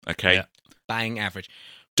average. Okay? Yeah. Bang average.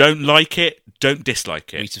 Don't like it, don't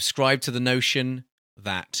dislike it. We subscribe to the notion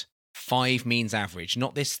that 5 means average,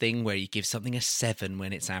 not this thing where you give something a 7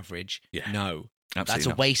 when it's average. Yeah. No.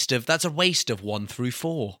 Absolutely That's a waste of 1 through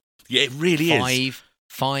 4. Yeah, it really is.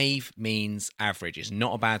 5 means average. It's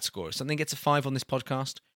not a bad score. If something gets a 5 on this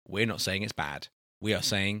podcast, we're not saying it's bad. We are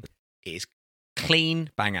saying it is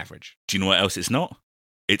clean, bang average. Do you know what else it's not?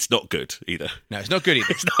 It's not good either. No, it's not good either.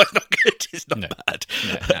 It's not good. It's not bad.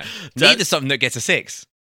 No. Neither something that gets a 6.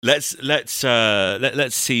 Let's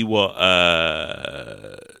see what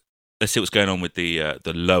let's see what's going on with the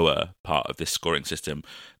lower part of this scoring system.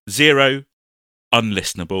 0,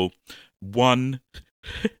 unlistenable. 1,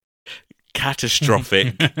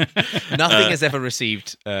 catastrophic. Nothing has ever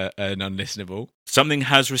received an unlistenable. Something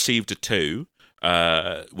has received a 2,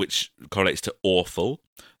 which correlates to awful.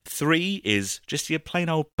 3 is just your plain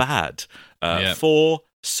old bad. 4,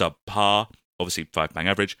 subpar. Obviously 5 bang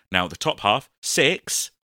average. Now the top half, 6,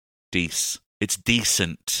 it's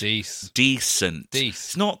decent. Decent.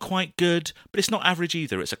 It's not quite good, but it's not average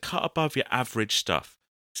either. It's a cut above your average stuff.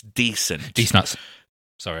 It's decent. Decent nuts.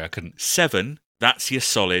 Sorry, I couldn't. 7, that's your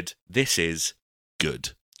solid. This is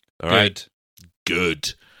good. All right?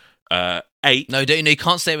 Good. 8. No, you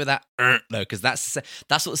can't say it with that. No, because that's what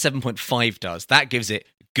 7.5 does. That gives it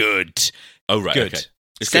good. Oh, right. Good. Okay.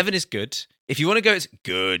 7 is good. If you want to go, it's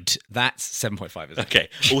good. That's 7.5. Okay.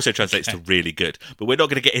 Also translates to really good. But we're not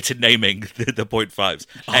going to get into naming the 0.5s.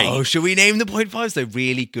 Oh, should we name the 0.5s? They're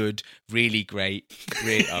really good, really great.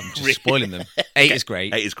 I'm just spoiling them. 8 is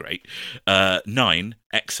great. 8 is great. 9,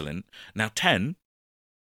 excellent. Now 10,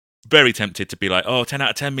 very tempted to be like, 10 out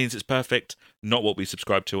of 10 means it's perfect. Not what we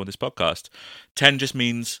subscribe to on this podcast. 10 just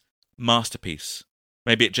means masterpiece.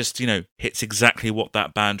 Maybe it just, hits exactly what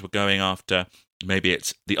that band were going after. Maybe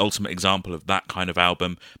it's the ultimate example of that kind of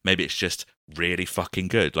album. Maybe it's just really fucking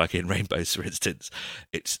good, like in Rainbows, for instance.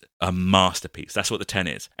 It's a masterpiece. That's what the 10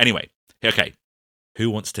 is. Anyway, okay. Who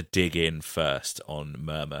wants to dig in first on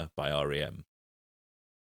Murmur by REM?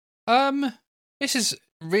 This is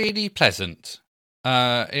really pleasant.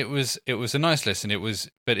 It was a nice listen.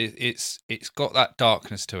 But it's got that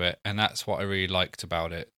darkness to it, and that's what I really liked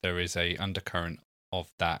about it. There is a undercurrent of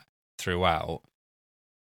that throughout.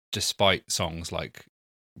 Despite songs like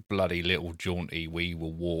bloody little jaunty, we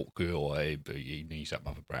will walk away, but you knees up,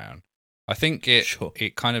 Mother Brown. I think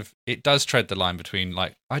it does tread the line between,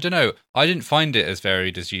 like, I don't know. I didn't find it as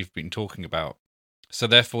varied as you've been talking about. So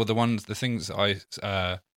therefore, the things I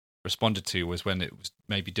responded to was when it was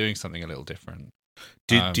maybe doing something a little different.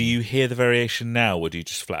 Do you hear the variation now, or do you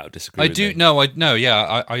just flat out disagree? I do. No,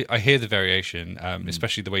 I hear the variation,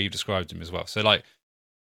 especially the way you described him as well. So like.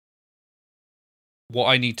 What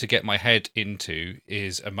I need to get my head into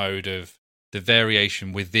is a mode of the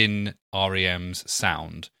variation within REM's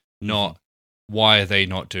sound, not why are they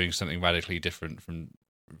not doing something radically different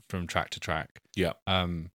from track to track. Yeah.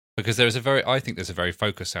 Because I think there's a very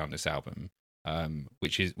focused sound in this album,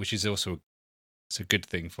 which is also it's a good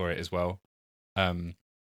thing for it as well.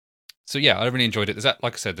 So yeah, I really enjoyed it.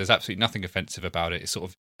 Like I said, there's absolutely nothing offensive about it. It's sort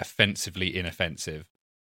of offensively inoffensive.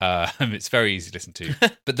 It's very easy to listen to,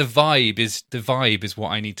 but the vibe is what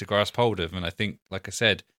I need to grasp hold of, and I think, like I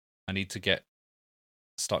said, I need to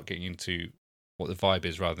start getting into what the vibe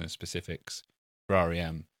is rather than specifics for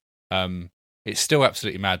REM. It's still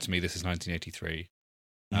absolutely mad to me. This is 1983.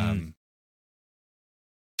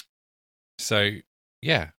 So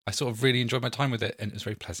yeah, I sort of really enjoyed my time with it, and it was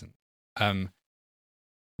very pleasant.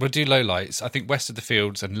 We'll do lowlights. I think West of the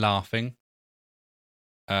Fields and Laughing.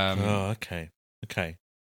 Okay.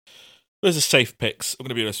 Those are safe picks. I'm going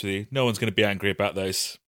to be honest with you. No one's going to be angry about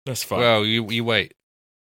those. That's fine. Well, you wait,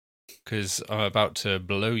 because I'm about to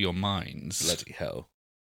blow your minds. Bloody hell.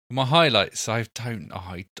 My highlights, I'm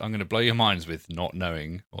going to blow your minds with not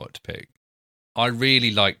knowing what to pick. I really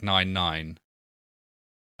like 9/9.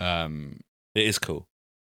 It is cool.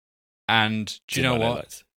 And do you know what?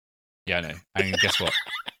 Highlights. Yeah, I know. And guess what?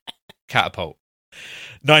 Catapult.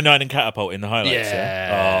 9/9 and Catapult in the highlights. Yeah.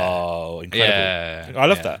 Oh, incredible. Yeah. I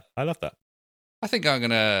love that. I love that. I think I'm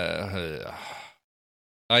going to...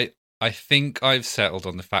 I think I've settled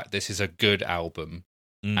on the fact this is a good album,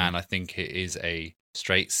 and I think it is a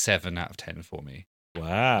straight 7 out of 10 for me.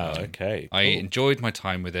 Wow, okay. Cool. I enjoyed my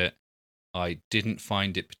time with it. I didn't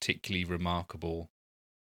find it particularly remarkable.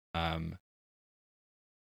 I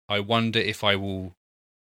wonder if I will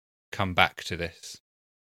come back to this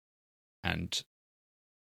and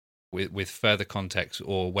with further context,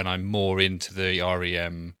 or when I'm more into the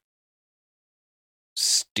REM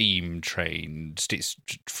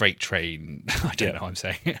freight train. I don't know what I'm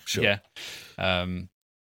saying. Sure. Yeah.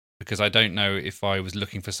 Because I don't know if I was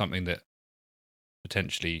looking for something that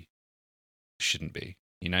potentially shouldn't be,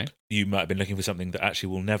 you know? You might have been looking for something that actually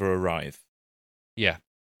will never arrive. Yeah.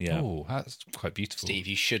 Yeah. Oh, that's quite beautiful. Steve,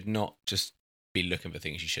 you should not just be looking for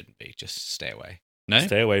things you shouldn't be. Just stay away. No?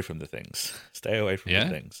 Stay away from the things. Stay away from the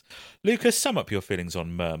things. Lucas, sum up your feelings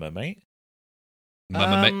on Murmur, mate.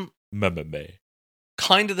 Murmur, mate.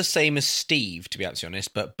 Kind of the same as Steve, to be absolutely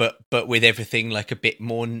honest, but with everything like a bit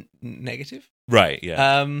more negative. Right,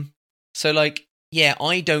 yeah. So like, yeah,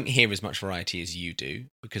 I don't hear as much variety as you do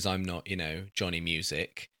because I'm not, Johnny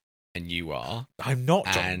Music, and you are. I'm not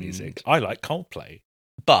Johnny Music. I like Coldplay.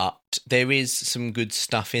 But there is some good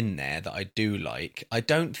stuff in there that I do like. I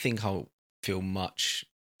don't think I'll feel much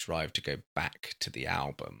drive to go back to the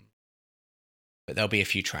album. But there'll be a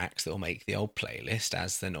few tracks that will make the old playlist,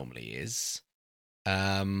 as there normally is.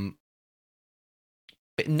 But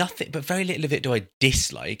very little of it do I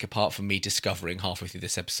dislike, apart from me discovering halfway through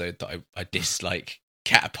this episode that I dislike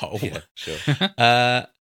Catapult. Yeah, sure.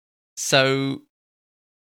 So,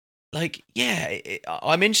 like, yeah,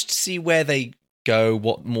 I'm interested to see where they go,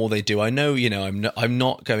 what more they do. I know, I'm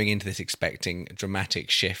not going into this expecting dramatic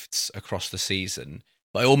shifts across the season,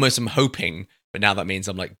 but I almost am hoping, but now that means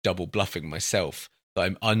I'm like double bluffing myself, that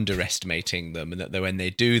I'm underestimating them, and that when they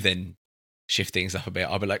do then shift things up a bit,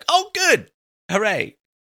 I'll be like, oh, good, hooray.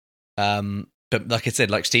 But like I said,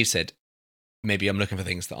 like Steve said, maybe I'm looking for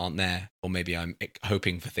things that aren't there, or maybe I'm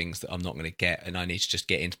hoping for things that I'm not going to get, and I need to just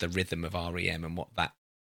get into the rhythm of REM and what that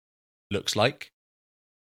looks like,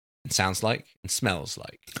 and sounds like, and smells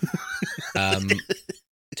like.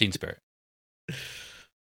 Teen Spirit.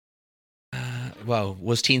 Well,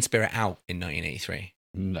 was Teen Spirit out in 1983?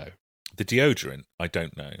 No. The deodorant, I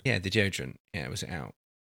don't know. Yeah, the deodorant. Yeah, was it out?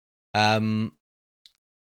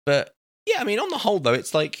 But yeah, I mean, on the whole, though,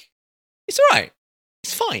 it's like, it's all right.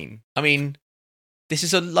 It's fine. I mean, this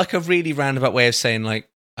is a really roundabout way of saying, like,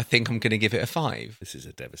 I think I'm going to give it a 5. This is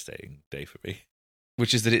a devastating day for me.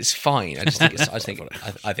 Which is that it's fine. I just think it's. I think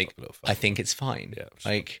it's fine. Yeah,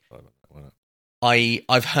 like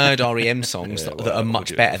I've heard REM songs that are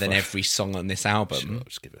much better than every song on this album. Sure, I'll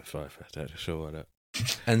just give it a 5. I don't sure why not.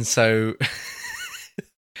 And so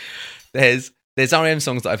there's REM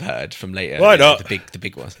songs that I've heard from later. Why not? The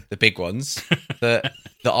big ones that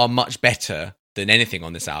are much better than anything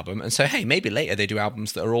on this album. And so hey, maybe later they do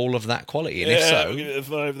albums that are all of that quality. And if so, I'll give it a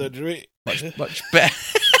 5 then, Drew. Much better.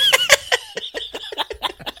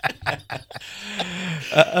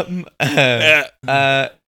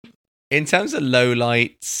 In terms of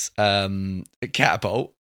lowlights,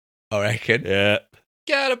 Catapult, I reckon. Yeah.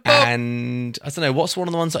 Catapult. And I don't know, what's one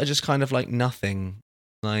of the ones that I just kind of like nothing?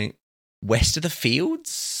 Like West of the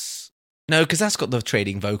Fields? No, because that's got the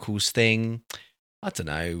trading vocals thing. I don't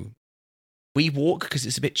know. We Walk, because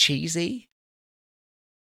it's a bit cheesy.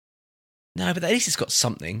 No, but at least it's got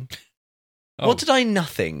something. Oh, what did I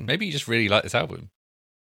nothing? Maybe you just really like this album.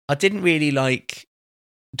 I didn't really like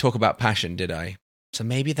Talk About Passion, did I? So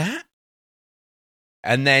maybe that?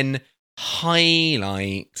 And then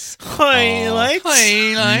highlights.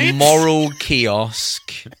 Moral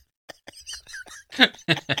Kiosk.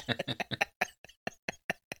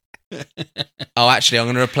 Oh, actually, I'm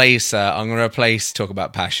going to replace Talk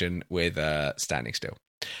About Passion with Standing Still.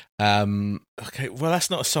 Okay, well,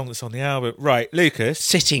 that's not a song that's on the album. Right, Lucas.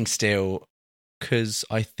 Sitting Still, because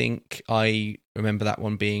I think I remember that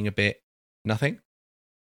one being a bit nothing.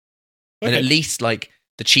 Okay. And at least, like,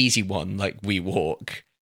 the cheesy one, like We Walk,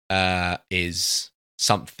 is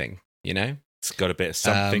something, you know? It's got a bit of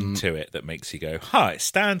something to it that makes you go, it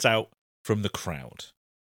stands out from the crowd.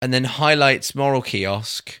 And then highlights Moral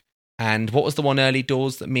Kiosk. And what was the one, Early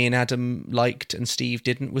Doors, that me and Adam liked and Steve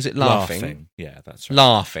didn't? Was it Laughing? Yeah, that's right.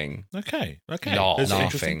 Laughing. Okay. Those are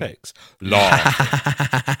interesting picks.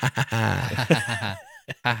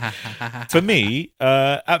 For me,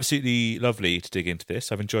 absolutely lovely to dig into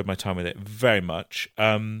this. I've enjoyed my time with it very much.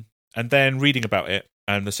 And then reading about it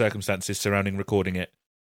and the circumstances surrounding recording it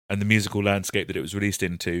and the musical landscape that it was released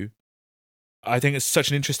into, I think it's such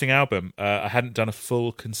an interesting album. I hadn't done a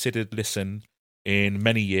full considered listen in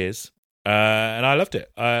many years, and I loved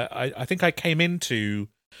it. I think I came into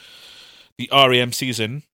the REM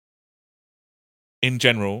season in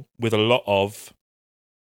general with a lot of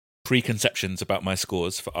preconceptions about my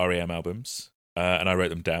scores for REM albums, and I wrote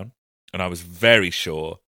them down, and I was very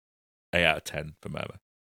sure 8 out of 10 for Murmur.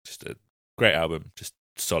 Just a great album, just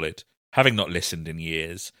solid, having not listened in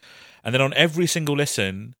years. And then on every single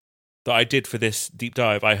listen that I did for this deep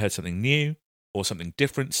dive, I heard something new, or something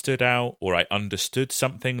different stood out, or I understood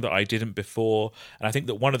something that I didn't before. And I think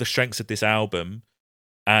that one of the strengths of this album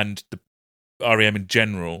and the REM in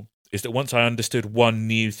general is that once I understood one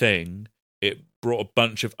new thing, it brought a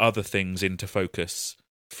bunch of other things into focus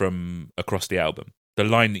from across the album. The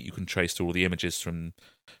line that you can trace to all the images from,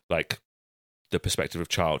 like, the perspective of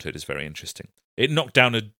childhood is very interesting. It knocked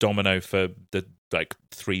down a domino for the, like,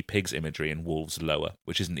 3 pigs imagery in Wolves Lower,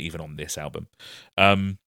 which isn't even on this album.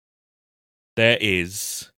 There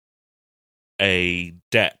is a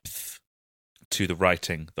depth to the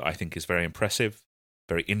writing that I think is very impressive,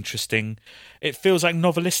 very interesting. It feels like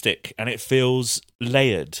novelistic and it feels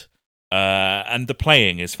layered. And the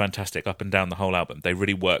playing is fantastic up and down the whole album. They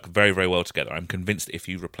really work very, very well together. I'm convinced if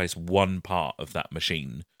you replace one part of that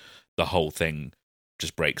machine, the whole thing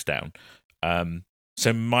just breaks down.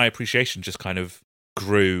 So my appreciation just kind of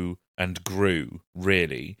grew and grew,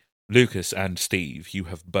 really. Lucas and Steve, you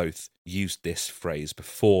have both used this phrase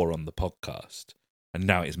before on the podcast, and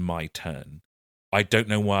now it's my turn. I don't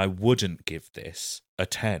know why I wouldn't give this a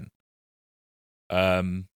 10.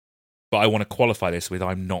 But I want to qualify this with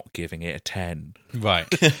I'm not giving it a 10. Right.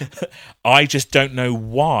 I just don't know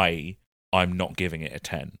why I'm not giving it a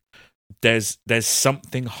 10. There's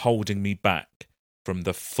something holding me back from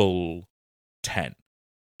the full 10.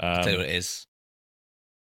 I'll tell you what it is.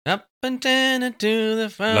 Up and down and to the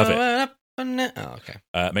fire. Love it. Up and down. Oh,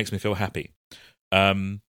 okay. Makes me feel happy. There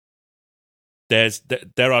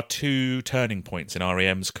are 2 turning points in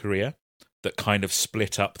REM's career that kind of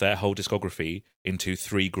split up their whole discography into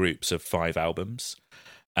 3 groups of 5 albums.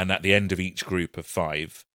 And at the end of each group of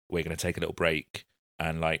 5, we're going to take a little break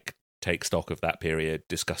and, like, take stock of that period,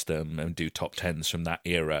 discuss them, and do top 10s from that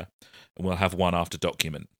era. And we'll have one after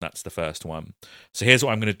Document. That's the first one. So here's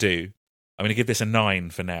what I'm going to do. I'm going to give this a 9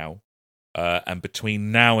 for now. And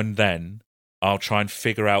between now and then, I'll try and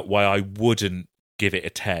figure out why I wouldn't give it a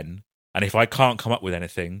 10. And if I can't come up with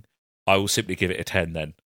anything, I will simply give it a 10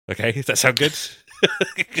 then. Okay? Does that sound good?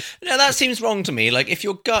 No, that seems wrong to me. Like, if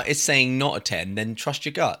your gut is saying not a 10, then trust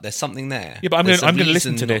your gut. There's something there. Yeah, but I'm going to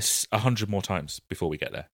listen to this 100 more times before we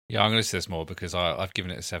get there. Yeah, I'm going to listen to this more because I've given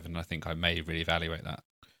it a 7. I think I may reevaluate that.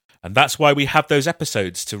 And that's why we have those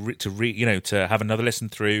episodes to have another listen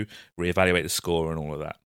through, reevaluate the score and all of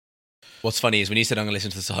that. What's funny is when you said I'm going to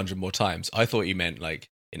listen to this 100 more times, I thought you meant, like,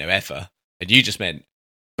 ever. And you just meant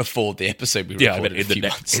before the episode we recorded in the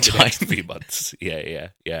next few months. Yeah.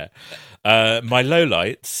 My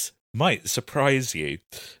lowlights might surprise you.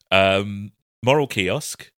 Moral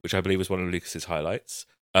Kiosk, which I believe was one of Lucas's highlights,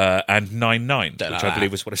 and 9-9, which I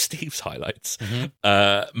believe was one of Steve's highlights.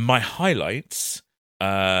 Mm-hmm. My highlights,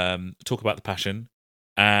 Talk About the Passion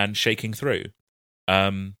and Shaking Through.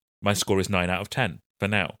 My score is 9 out of 10 for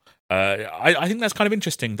now. I think that's kind of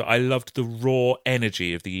interesting that I loved the raw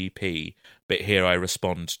energy of the EP, but here I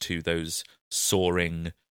respond to those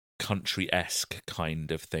soaring, country-esque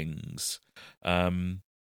kind of things.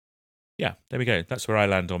 Yeah, there we go. That's where I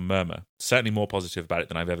land on Murmur. Certainly more positive about it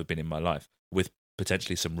than I've ever been in my life, with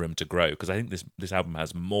potentially some room to grow, because I think this album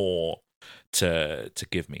has more to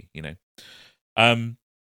give me, It's a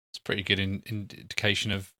pretty good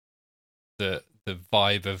indication of the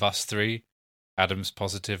vibe of us three. Adam's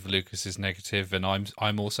positive, Lucas is negative, and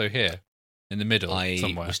I'm also here in the middle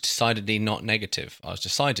somewhere. I was decidedly not negative. I was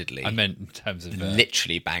decidedly. I meant in terms of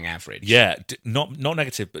literally bang average. Yeah, not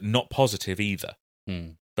negative, but not positive either.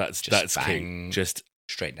 That's bang, key. Just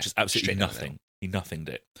Straight down. Just absolutely Straight nothing. He nothinged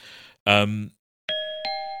it.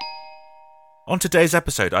 On today's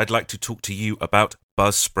episode, I'd like to talk to you about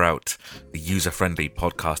Buzzsprout, the user-friendly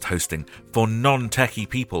podcast hosting for non-techie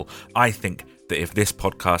people. I think that if this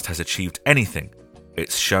podcast has achieved anything,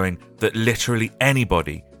 it's showing that literally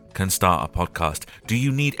anybody can start a podcast. Do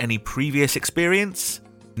you need any previous experience?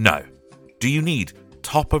 No. Do you need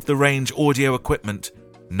top-of-the-range audio equipment?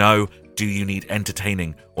 No. Do you need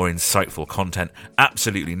entertaining or insightful content?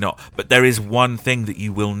 Absolutely not. But there is one thing that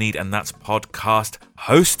you will need, and that's podcast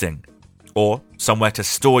hosting. Or somewhere to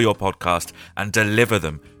store your podcast and deliver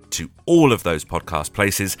them to all of those podcast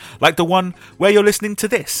places, like the one where you're listening to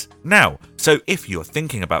this now. So if you're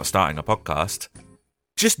thinking about starting a podcast,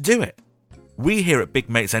 just do it. We here at Big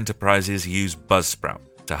Mates Enterprises use Buzzsprout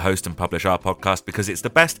to host and publish our podcast because it's the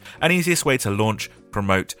best and easiest way to launch,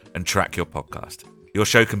 promote, and track your podcast. Your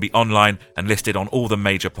show can be online and listed on all the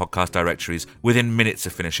major podcast directories within minutes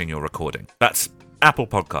of finishing your recording. That's Apple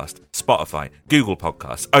Podcast, Spotify, Google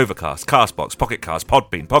Podcasts, Overcast, Castbox, Pocket Cast,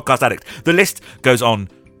 Podbean, Podcast Addict. The list goes on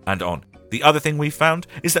and on. The other thing we've found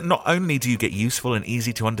is that not only do you get useful and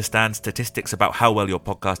easy to understand statistics about how well your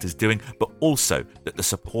podcast is doing, but also that the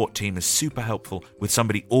support team is super helpful with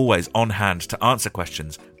somebody always on hand to answer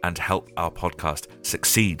questions and help our podcast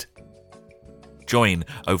succeed. Join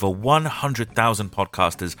over 100,000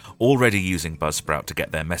 podcasters already using Buzzsprout to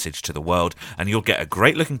get their message to the world, and you'll get a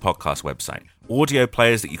great-looking podcast website, audio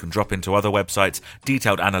players that you can drop into other websites,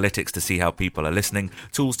 detailed analytics to see how people are listening,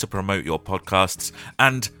 tools to promote your podcasts,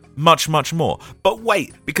 and much, much more. But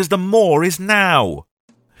wait, because the more is now!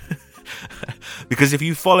 Because if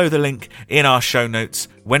you follow the link in our show notes,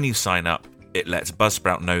 when you sign up, it lets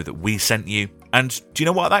Buzzsprout know that we sent you, and do you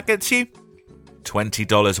know what that gets you?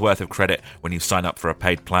 $20 worth of credit when you sign up for a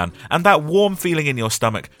paid plan, and that warm feeling in your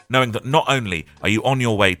stomach knowing that not only are you on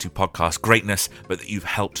your way to podcast greatness, but that you've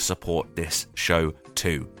helped support this show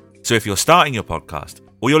too. So if you're starting your podcast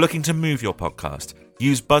or you're looking to move your podcast,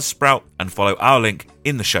 use Buzzsprout and follow our link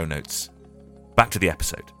in the show notes. Back to the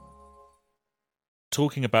episode.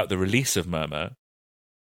 Talking about the release of Murmur,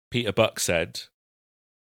 Peter Buck said,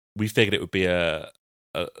 "We figured it would be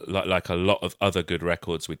like a lot of other good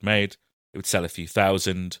records we'd made. It would sell a few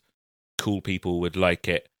thousand, cool people would like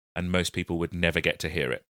it, and most people would never get to hear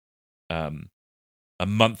it." A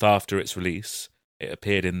month after its release, it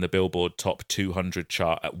appeared in the Billboard Top 200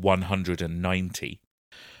 chart at 190.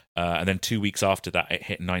 And then 2 weeks after that, it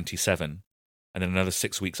hit 97. And then another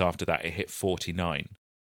 6 weeks after that, it hit 49.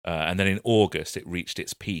 And then in August, it reached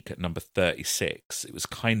its peak at number 36. It was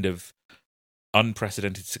kind of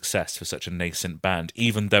unprecedented success for such a nascent band,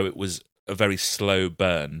 even though it was a very slow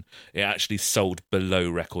burn. It actually sold below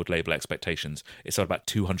record label expectations. It sold about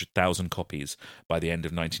 200,000 copies by the end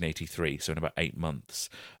of 1983, so in about 8 months.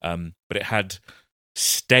 But it had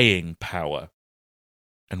staying power.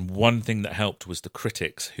 And one thing that helped was the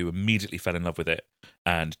critics, who immediately fell in love with it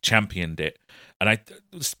and championed it. And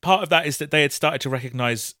part of that is that they had started to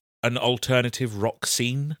recognise an alternative rock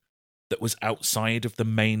scene that was outside of the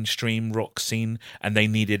mainstream rock scene, and they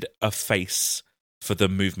needed a face for the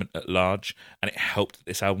movement at large, and it helped that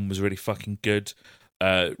this album was really fucking good.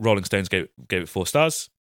 Rolling Stones gave it 4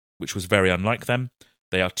 stars, which was very unlike them.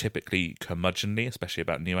 They are typically curmudgeonly, especially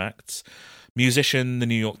about new acts. Musician, the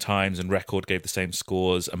New York Times, and Record gave the same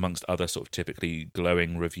scores, amongst other sort of typically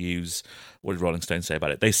glowing reviews. What did Rolling Stone say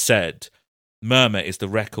about it? They said, "Murmur is the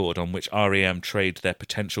record on which R.E.M. trade their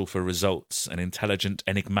potential for results. An intelligent,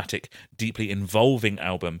 enigmatic, deeply involving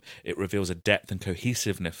album. It reveals a depth and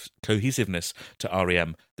cohesiveness to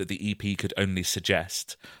R.E.M. that the EP could only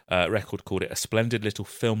suggest." Record called it a splendid little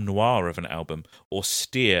film noir of an album,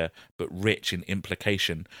 austere but rich in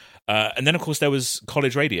implication. And then, of course, there was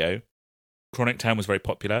college radio. Chronic Town was very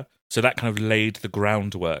popular, so that kind of laid the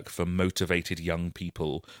groundwork for motivated young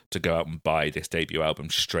people to go out and buy this debut album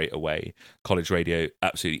straight away. College radio,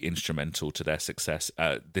 absolutely instrumental to their success,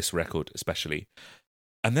 this record especially.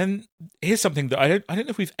 And then here's something that I don't know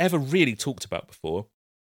if we've ever really talked about before.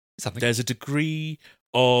 There's a degree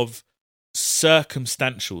of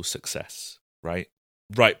circumstantial success, right?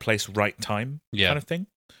 Right place, right time kind of thing.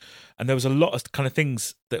 And there was a lot of kind of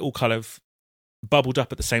things that all kind of bubbled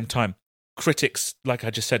up at the same time. Critics, like I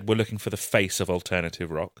just said, were looking for the face of alternative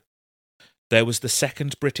rock. There was the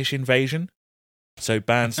second British invasion. So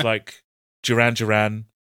bands like Duran Duran,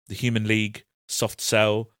 The Human League, Soft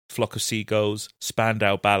Cell, Flock of Seagulls,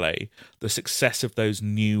 Spandau Ballet, the success of those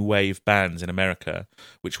new wave bands in America,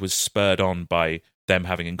 which was spurred on by them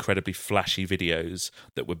having incredibly flashy videos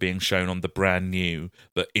that were being shown on the brand new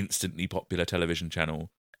but instantly popular television channel,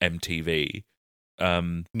 MTV.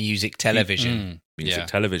 Music television. music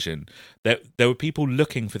television. There were people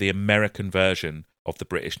looking for the American version of the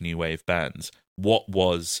British new wave bands. What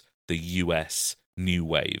was the US new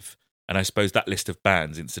wave? And I suppose that list of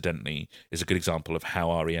bands, incidentally, is a good example of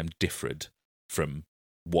how REM differed from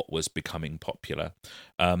what was becoming popular.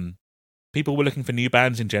 People were looking for new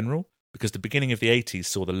bands in general, because the beginning of the 80s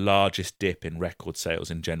saw the largest dip in record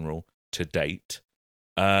sales in general to date.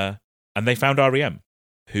 And they found REM,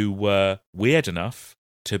 who were weird enough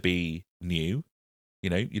to be new. You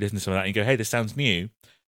know, you listen to some of that and you go, hey, this sounds new,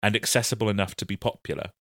 and accessible enough to be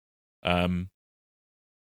popular.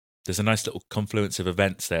 There's a nice little confluence of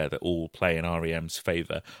events there that all play in REM's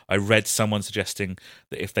favour. I read someone suggesting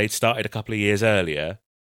that if they'd started a couple of years earlier,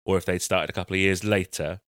 or if they'd started a couple of years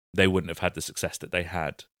later, they wouldn't have had the success that they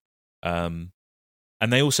had. And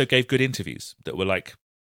they also gave good interviews that were like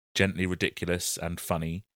gently ridiculous and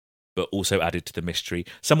funny, but also added to the mystery.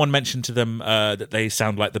 Someone mentioned to them that they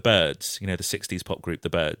sound like the Byrds, you know, the 60s pop group The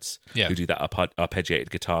Byrds, who do that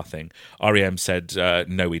arpeggiated guitar thing. REM said,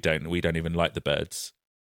 no, we don't. We don't even like the Byrds.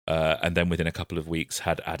 And then within a couple of weeks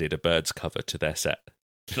had added a Byrds cover to their set.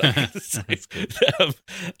 There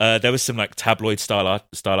was some like tabloid style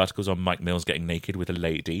articles on Mike Mills getting naked with a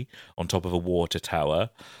lady on top of a water tower.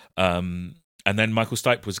 And then Michael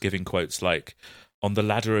Stipe was giving quotes like, on the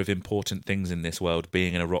ladder of important things in this world,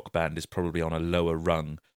 being in a rock band is probably on a lower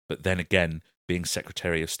rung, but then again, being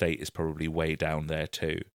Secretary of State is probably way down there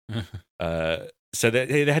too. So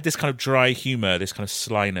they had this kind of dry humour, this kind of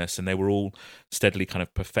slyness, and they were all steadily kind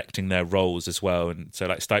of perfecting their roles as well. And so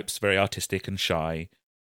like Stipe's very artistic and shy.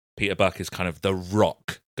 Peter Buck is kind of the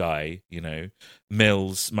rock guy, you know.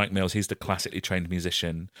 Mike Mills, he's the classically trained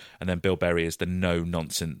musician, and then Bill Berry is the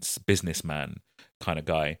no-nonsense businessman kind of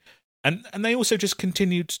guy. And they also just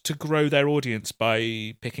continued to grow their audience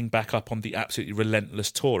by picking back up on the absolutely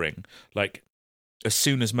relentless touring. Like, as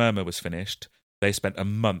soon as Murmur was finished, they spent a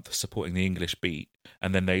month supporting the English beat,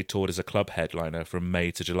 and then they toured as a club headliner from May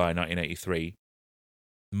to July 1983.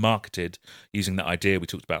 Marketed using that idea we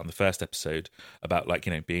talked about on the first episode about, like,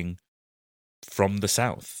 you know, being from the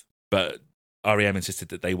South. But REM insisted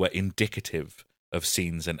that they were indicative of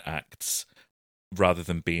scenes and acts rather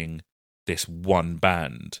than being this one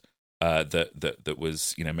band that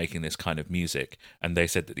was, you know, making this kind of music. And they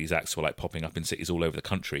said that these acts were like popping up in cities all over the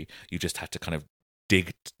country. You just had to kind of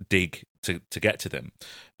dig to get to them.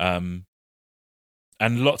 And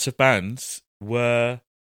lots of bands were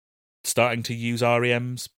starting to use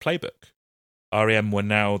REM's playbook. REM were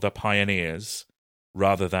now the pioneers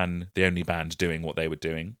rather than the only band doing what they were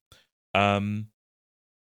doing.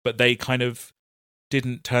 But they kind of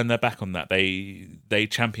didn't turn their back on that. They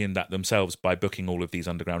championed that themselves by booking all of these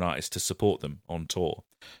underground artists to support them on tour.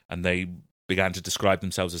 And they began to describe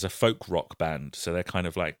themselves as a folk rock band. So they're kind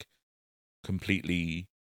of like completely,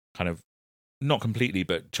 kind of, not completely,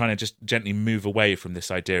 but trying to just gently move away from this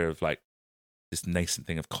idea of like this nascent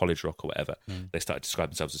thing of college rock or whatever. They started to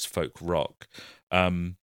describe themselves as folk rock.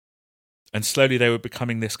 And slowly they were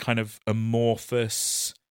becoming this kind of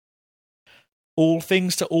amorphous all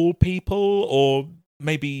things to all people, or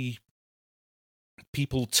maybe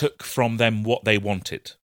people took from them what they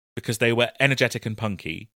wanted, because they were energetic and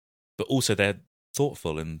punky, but also they're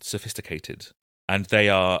thoughtful and sophisticated. And they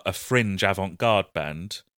are a fringe avant-garde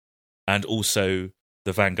band, and also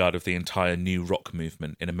the vanguard of the entire new rock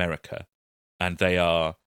movement in America. And they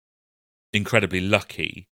are incredibly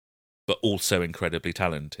lucky, but also incredibly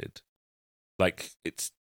talented. Like,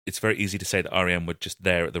 it's very easy to say that REM were just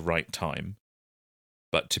there at the right time.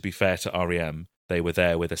 But to be fair to REM, they were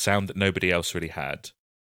there with a sound that nobody else really had,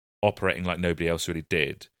 operating like nobody else really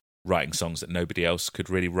did, writing songs that nobody else could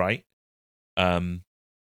really write. And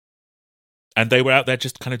they were out there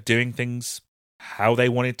just kind of doing things how they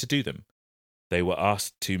wanted to do them. They were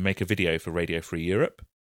asked to make a video for Radio Free Europe,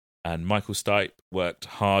 and Michael Stipe worked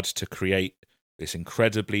hard to create this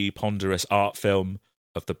incredibly ponderous art film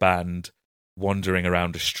of the band wandering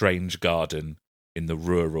around a strange garden in the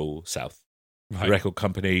rural South. Right. The record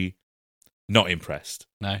company, not impressed.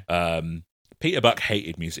 No. Peter Buck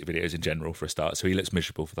hated music videos in general for a start, so he looks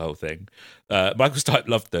miserable for the whole thing. Michael Stipe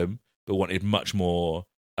loved them, but wanted much more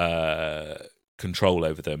control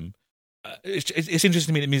over them. It's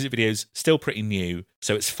interesting to me that music videos still pretty new,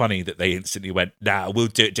 so it's funny that they instantly went, "Nah, we'll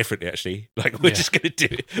do it differently." Actually, like we're just going to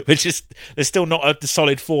do it. There's still not a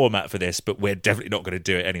solid format for this, but we're definitely not going to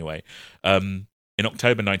do it anyway. In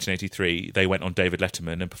October 1983, they went on David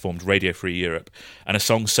Letterman and performed Radio Free Europe, and a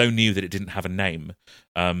song so new that it didn't have a name.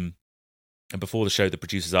 And before the show, the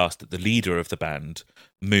producers asked that the leader of the band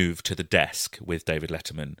move to the desk with David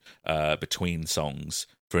Letterman between songs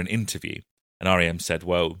for an interview. And REM said,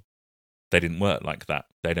 "Well, they didn't work like that.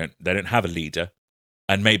 They don't have a leader.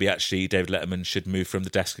 And maybe actually David Letterman should move from the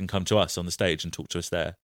desk and come to us on the stage and talk to us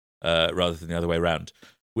there, rather than the other way around,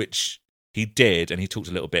 which he did. And he talked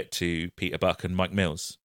a little bit to Peter Buck and Mike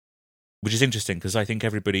Mills, which is interesting because I think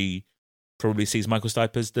everybody probably sees Michael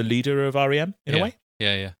Stipe as the leader of REM in a way.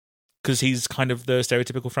 Yeah. Because he's kind of the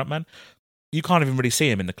stereotypical frontman. You can't even really see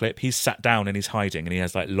him in the clip. He's sat down and he's hiding, and he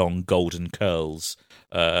has like long golden curls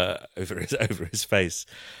over his face.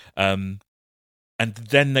 And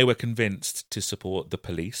then they were convinced to support The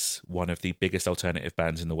Police, one of the biggest alternative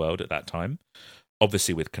bands in the world at that time,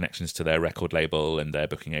 obviously with connections to their record label and their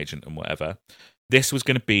booking agent and whatever. This was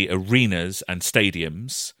going to be arenas and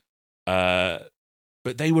stadiums, but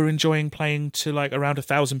they were enjoying playing to like around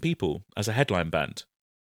 1,000 people as a headline band.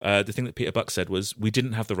 The thing that Peter Buck said was, we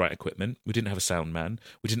didn't have the right equipment, we didn't have a sound man,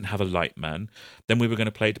 we didn't have a light man. Then we were going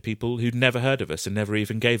to play to people who'd never heard of us and never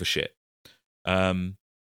even gave a shit.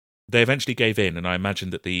 They eventually gave in, and I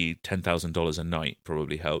imagine that the $10,000 a night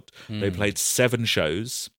probably helped. They played 7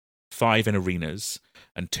 shows, 5 in arenas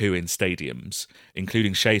and 2 in stadiums,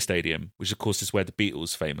 including Shea Stadium, which of course is where the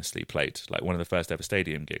Beatles famously played, like one of the first ever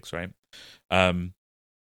stadium gigs, right?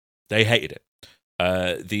 They hated it.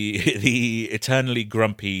 The eternally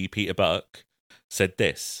grumpy Peter Buck said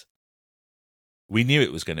this: "We knew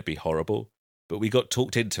it was going to be horrible, but we got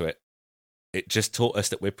talked into it. It just taught us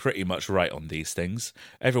that we're pretty much right on these things.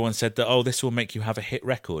 Everyone said that, oh, this will make you have a hit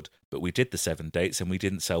record. But we did the 7 dates and we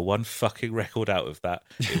didn't sell one fucking record out of that.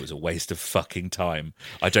 It was a waste of fucking time.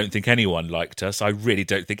 I don't think anyone liked us. I really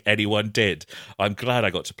don't think anyone did. I'm glad I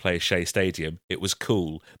got to play Shea Stadium. It was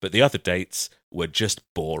cool. But the other dates were just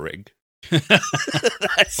boring." Well,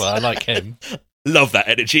 I like him. Love that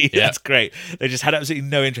energy. Yeah. That's great. They just had absolutely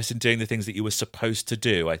no interest in doing the things that you were supposed to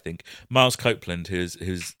do, I think. Miles Copeland,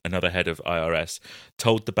 who's another head of IRS,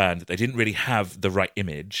 told the band that they didn't really have the right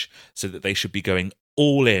image, so that they should be going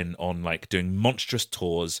all in on like doing monstrous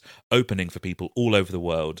tours, opening for people all over the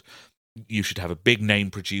world. You should have a big name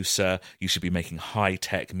producer. You should be making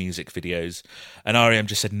high-tech music videos. And REM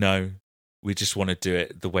just said, no, we just want to do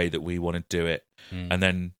it the way that we want to do it. And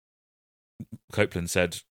then Copeland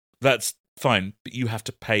said, that's fine, but you have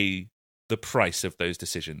to pay the price of those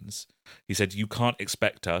decisions. He said, you can't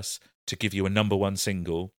expect us to give you a number 1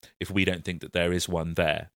 single if we don't think that there is one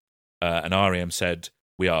there. And REM said,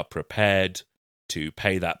 we are prepared to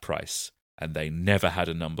pay that price. And they never had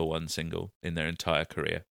a number 1 single in their entire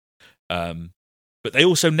career. But they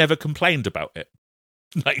also never complained about it.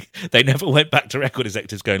 Like, they never went back to record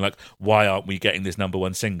executives going like, why aren't we getting this number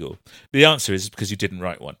 1 single? The answer is because you didn't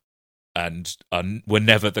write one. And we're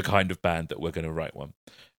never the kind of band that we're going to write one.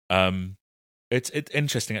 It's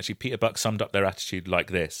interesting, actually. Peter Buck summed up their attitude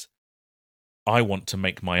like this: I want to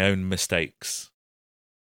make my own mistakes.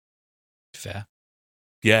 Fair.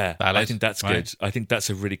 Yeah, valid. I think that's right. good. I think that's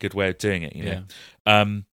a really good way of doing it, you know?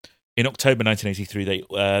 In October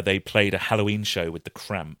 1983, they played a Halloween show with the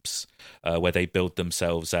Cramps, where they billed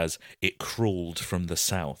themselves as It Crawled from the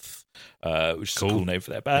South, which is a cool name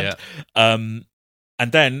for their band. Yeah.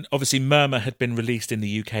 And then, obviously, Murmur had been released in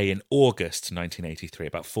the UK in August 1983,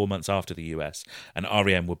 about 4 months after the US, and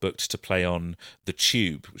REM were booked to play on The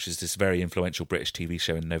Tube, which is this very influential British TV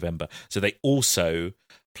show, in November. So they also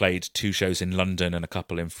played 2 shows in London and a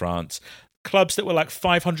couple in France. Clubs that were like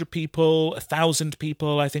 500 people, 1,000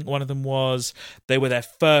 people, I think one of them was. They were their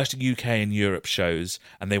first UK and Europe shows,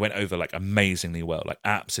 and they went over like amazingly well, like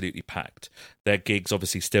absolutely packed. Their gigs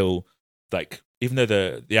obviously still, like, even though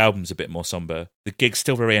the album's a bit more somber, the gig's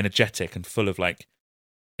still very energetic and full of like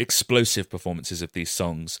explosive performances of these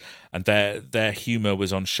songs, and their humour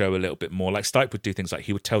was on show a little bit more. Like Stipe would do things like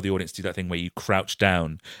he would tell the audience to do that thing where you crouch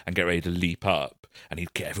down and get ready to leap up, and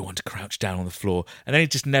he'd get everyone to crouch down on the floor, and then he'd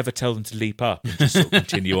just never tell them to leap up and just sort of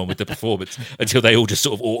continue on with the performance until they all just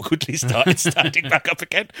sort of awkwardly started standing back up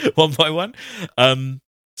again one by one.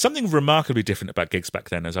 Something remarkably different about gigs back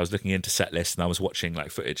then, as I was looking into set lists and I was watching like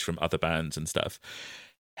footage from other bands and stuff,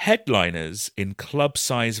 headliners in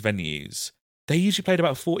club-size venues, they usually played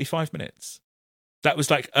about 45 minutes. That was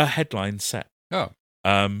like a headline set. Oh.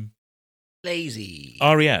 Lazy.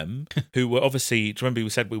 REM, who were obviously, do you remember we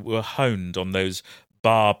said we were honed on those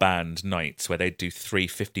bar band nights where they'd do 3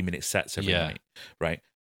 50-minute sets every night, right?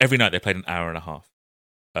 Every night they played an hour and a half.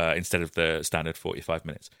 Instead of the standard 45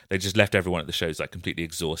 minutes. They just left everyone at the shows like completely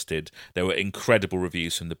exhausted. There were incredible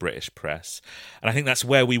reviews from the British press. And I think that's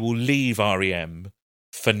where we will leave REM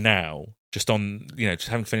for now, just on, just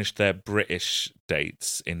having finished their British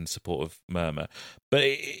dates in support of Murmur. But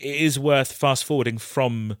it is worth fast forwarding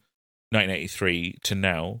from 1983 to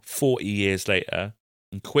now, 40 years later,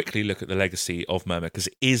 and quickly look at the legacy of Murmur, because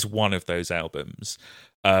it is one of those albums.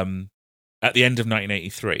 At the end of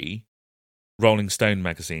 1983, Rolling Stone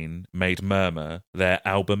magazine made Murmur their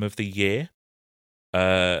album of the year.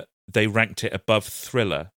 They ranked it above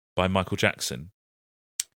Thriller by Michael Jackson.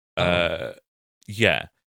 Yeah,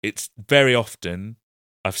 it's very often,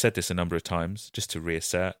 I've said this a number of times, just to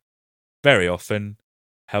reassert, very often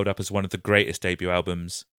held up as one of the greatest debut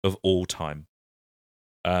albums of all time.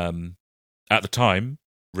 At the time,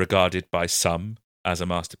 regarded by some as a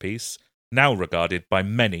masterpiece, now regarded by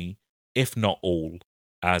many, if not all,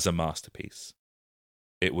 as a masterpiece.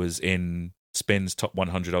 It was in Spin's top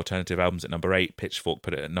 100 alternative albums at number 8. Pitchfork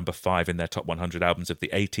put it at number 5 in their top 100 albums of the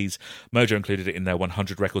 80s. Mojo included it in their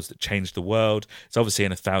 100 records that changed the world. It's obviously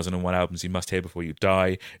in 1001 albums you must hear before you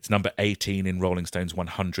die. It's number 18 in Rolling Stone's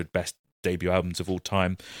 100 best debut albums of all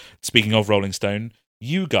time. Speaking of Rolling Stone,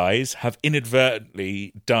 you guys have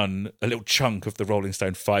inadvertently done a little chunk of the Rolling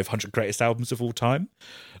Stone 500 greatest albums of all time.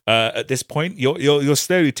 At this point, you're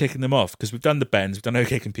slowly ticking them off, because we've done the Bends, we've done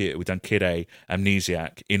OK Computer, we've done Kid A,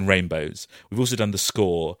 Amnesiac, In Rainbows. We've also done The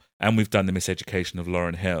Score, and we've done The Miseducation of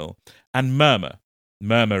Lauryn Hill. And Murmur.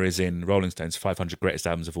 Murmur is in Rolling Stone's 500 greatest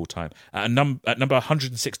albums of all time at number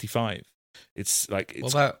 165. It's like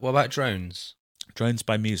what about Drones? Drones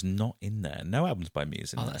by Muse not in there. No albums by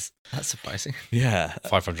Muse in there. That's surprising. Yeah.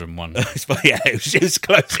 501. Yeah, it was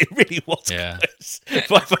close. It really was close.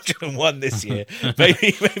 501 this year.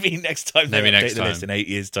 maybe next time. Maybe next time. List in 8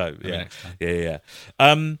 years' time. Yeah.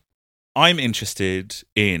 I'm interested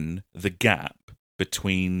in the gap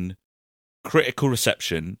between critical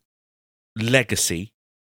reception, legacy,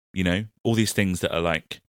 all these things that are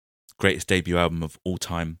like greatest debut album of all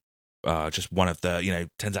time. Just one of the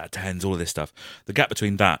 10s out of 10s, all of this stuff. The gap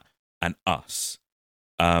between that and us,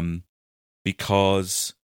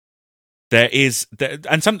 because there is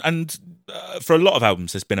for a lot of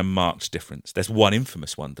albums, there's been a marked difference. There's one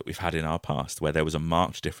infamous one that we've had in our past where there was a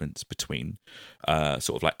marked difference between sort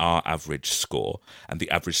of like our average score and the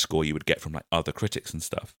average score you would get from like other critics and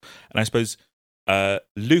stuff. And I suppose,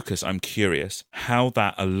 Lucas, I'm curious how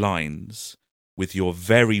that aligns with your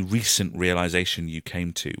very recent realization you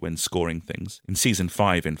came to when scoring things in season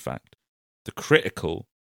 5, in fact, the critical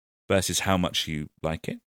versus how much you like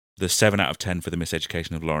it. The 7 out of 10 for The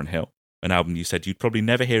Miseducation of Lauryn Hill, an album you said you'd probably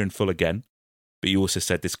never hear in full again, but you also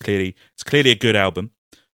said it's clearly a good album,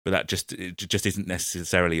 but it just isn't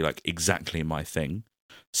necessarily like exactly my thing.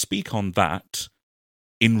 Speak on that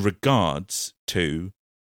in regards to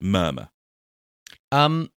Murmur.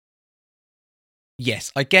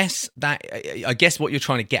 Yes, I guess what you're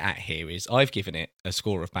trying to get at here is I've given it a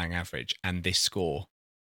score of bang average, and this score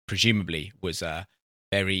presumably was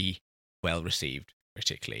very well received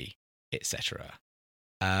critically, etc.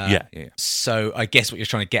 Yeah. So I guess what you're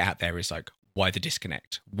trying to get at there is like, why the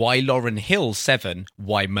disconnect? Why Lauryn Hill 7?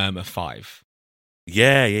 Why Murmur 5?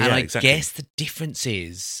 Yeah. And I exactly. guess the difference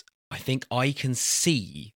is, I think I can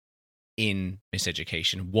see in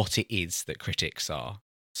Miseducation what it is that critics are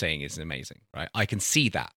saying is amazing, right? I can see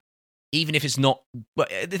that, even if it's not. But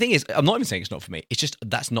the thing is, I'm not even saying it's not for me. It's just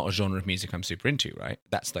that's not a genre of music I'm super into, right?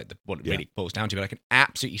 That's like what it really boils down to. But I can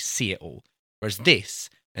absolutely see it all. Whereas this,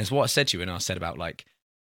 and it's what I said to you, and I said about like,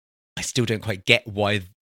 I still don't quite get why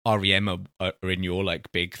REM are in your like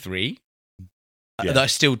big 3. I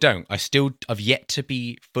still don't. I've yet to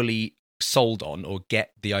be fully sold on or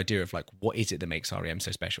get the idea of like, what is it that makes REM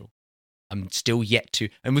so special? I'm still yet to,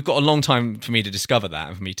 and we've got a long time for me to discover that,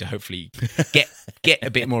 and for me to hopefully get a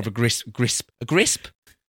bit more of a grip. A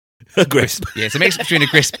grip. Yeah, it's a mix between a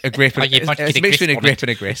grip, and a grip. It's a mix between a grip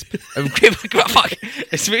and a grip. Fuck.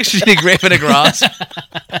 It's a mix between a grip and a grasp.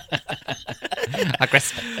 A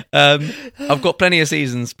grasp. I've got plenty of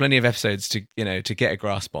seasons, plenty of episodes to get a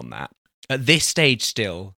grasp on that. At this stage,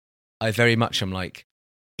 still, I very much am like,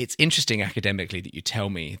 it's interesting academically that you tell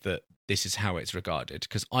me that this is how it's regarded,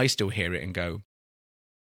 because I still hear it and go,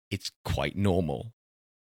 it's quite normal.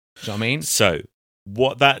 Do you know what I mean? So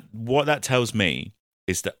what that tells me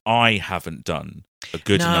is that I haven't done a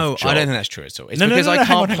good enough job. No, I don't think that's true at all. It's because I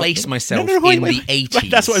can't place myself in the 80s.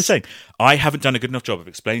 Right, that's what I'm saying. I haven't done a good enough job of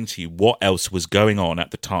explaining to you what else was going on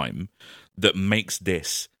at the time that makes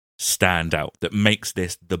this stand out, that makes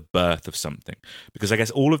this the birth of something. Because I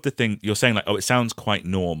guess all of the things you're saying, like, it sounds quite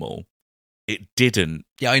normal. It didn't.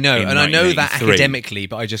 Yeah, I know. And I know that academically,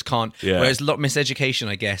 but I just can't. Yeah. Whereas a lot of Miseducation,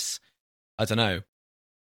 I guess, I don't know.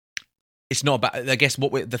 It's not about, I guess,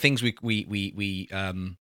 the things we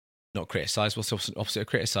not criticize, what's the opposite of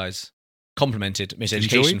criticize? Complimented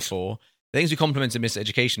Miseducation for. The things we complimented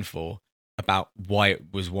Miseducation for about why it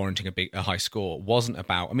was warranting a high score wasn't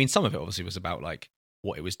about, I mean, some of it obviously was about like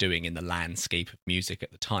what it was doing in the landscape of music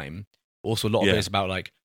at the time. Also, a lot of it is about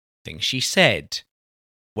like things she said,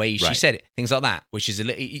 way she said it, things like that, which is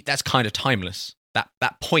that's kind of timeless.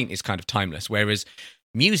 That point is kind of timeless. Whereas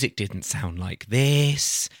music didn't sound like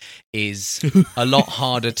this is a lot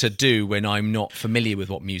harder to do when I'm not familiar with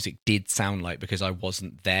what music did sound like because I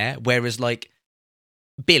wasn't there. Whereas like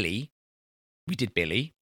Billy, we did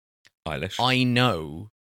Billy Eilish. I know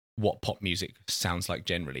what pop music sounds like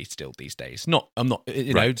generally still these days. I'm not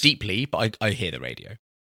know deeply, but I hear the radio.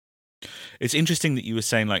 It's interesting that you were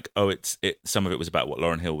saying like, some of it was about what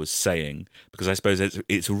Lauryn Hill was saying, because I suppose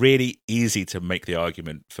it's really easy to make the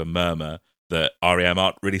argument for Murmur that R.E.M.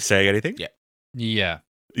 aren't really saying anything. Yeah,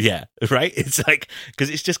 right. It's like, because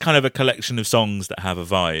it's just kind of a collection of songs that have a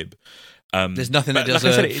vibe. There's nothing that does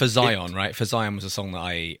like for Zion, right? For Zion was a song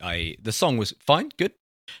that the song was fine, good,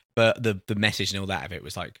 but the message and all that of it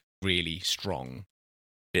was like really strong.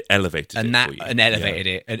 It elevated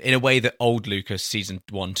it in a way that old Lucas, season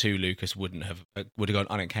 1, 2 Lucas would have gone,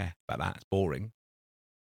 I don't care about that, it's boring.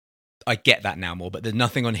 I get that now more, but there's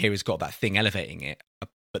nothing on here has got that thing elevating it.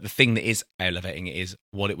 But the thing that is elevating it is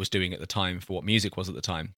what it was doing at the time for what music was at the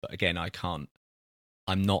time. But again, I'm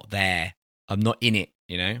not there. I'm not in it,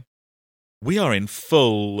 you know? We are in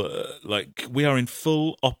full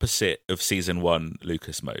opposite of season 1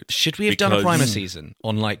 Lucas mode. Should we have done a primer season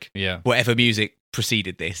on whatever music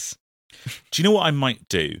preceded this? Do you know what I might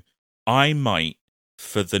do? I might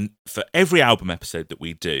for every album episode that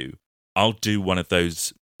we do, I'll do one of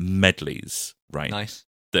those medleys, right? Nice.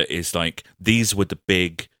 That is like, these were the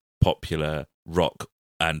big popular rock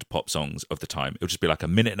and pop songs of the time. It'll just be like a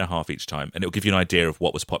minute and a half each time, and it'll give you an idea of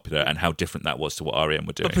what was popular and how different that was to what R.E.M.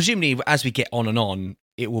 were doing. But presumably, as we get on,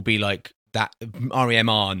 it will be like that. R.E.M.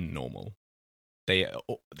 are normal. They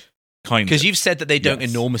kind of, because you've said that they don't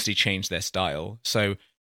enormously change their style, so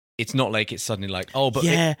it's not like it's suddenly like, oh, but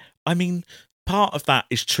I mean, part of that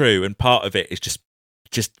is true, and part of it is just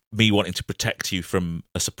me wanting to protect you from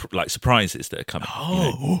surprises that are coming.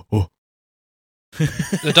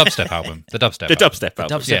 The dubstep album. The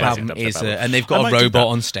dubstep album is, and they've got a robot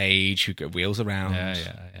on stage who wheels around.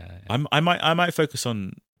 Yeah. I might focus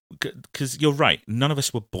on, because you're right. None of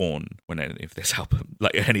us were born when any of this album,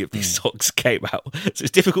 like any of these songs, came out. So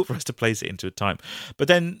it's difficult for us to place it into a time. But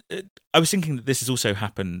then I was thinking that this has also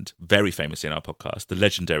happened very famously in our podcast, the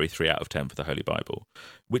legendary 3 out of 10 for the Holy Bible,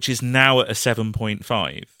 which is now at a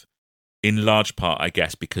 7.5. In large part, I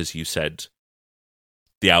guess, because you said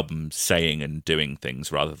the album saying and doing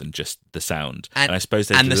things rather than just the sound. And I suppose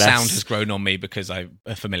there's the sound has grown on me because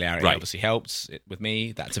familiarity obviously helps with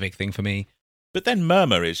me. That's a big thing for me. But then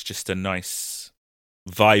Murmur is just a nice,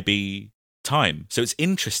 vibey time. So it's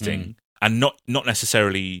interesting and not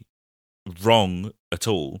necessarily wrong at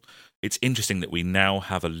all. It's interesting that we now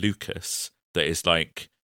have a Lucas that is like,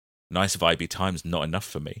 nice, vibey time's not enough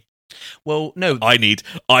for me. Well, no, I need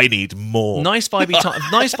more. Nice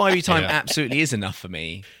vibey time absolutely is enough for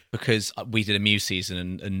me, because we did a Muse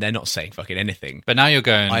season and they're not saying fucking anything. But now you're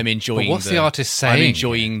going, I'm enjoying. What's the artist saying?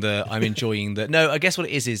 I'm enjoying the. No, I guess what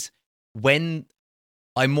it is when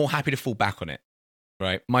I'm more happy to fall back on it.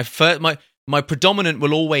 Right, my predominant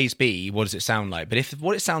will always be, what does it sound like? But if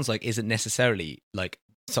what it sounds like isn't necessarily like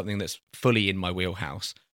something that's fully in my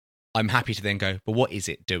wheelhouse, I'm happy to then go, but what is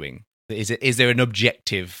it doing? Is there an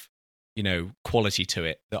objective, quality to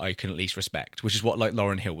it that I can at least respect, which is what like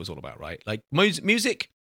Lauryn Hill was all about, right? Like music,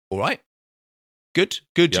 all right, good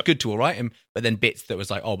to all right, but then bits that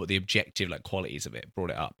was like, oh, but the objective like qualities of it brought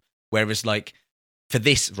it up. Whereas like for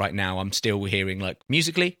this right now, I'm still hearing like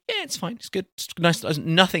musically, yeah, it's fine, it's good, it's nice. There's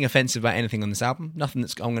nothing offensive about anything on this album. Nothing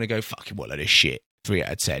that's I'm going to go fucking what load of shit. 3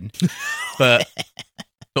 out of 10, but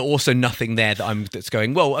also nothing there that's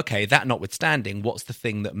going, well, okay, that notwithstanding, what's the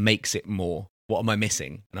thing that makes it more? What am I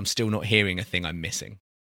missing? And I'm still not hearing a thing I'm missing,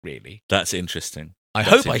 really. That's interesting. I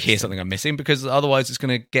hope I hear something I'm missing, because otherwise it's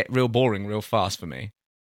going to get real boring real fast for me.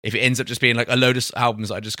 If it ends up just being like a load of albums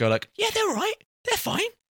that I just go like, yeah, they're all right. They're fine.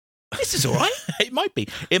 This is all right. It might be.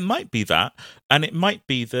 It might be that. And it might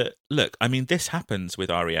be that, look, I mean, this happens with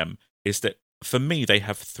R.E.M., is that for me, they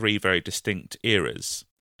have 3 very distinct eras.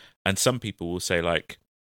 And some people will say like,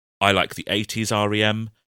 I like the 80s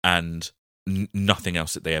R.E.M. and nothing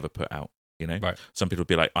else that they ever put out. Right. Some people will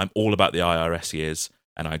be like, I'm all about the IRS years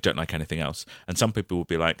and I don't like anything else. And some people will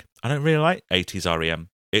be like, I don't really like 80s R.E.M.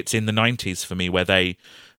 It's in the 90s for me where they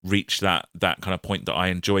reach that kind of point that I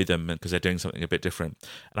enjoy them because they're doing something a bit different.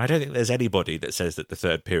 And I don't think there's anybody that says that the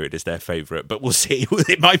third period is their favourite, but we'll see.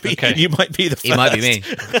 It might be. Okay. You might be the first. It might be me.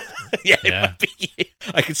 It might be you.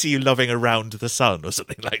 I can see you loving Around the Sun or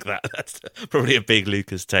something like that. That's probably a big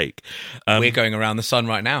Lucas take. We're going around the sun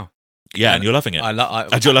right now. Yeah, and you're loving it.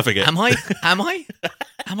 And you're loving it. Am I?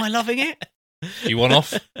 Am I loving it? You want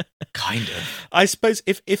off? Kind of. I suppose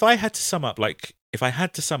if I had to sum up,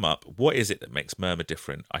 what is it that makes Murmur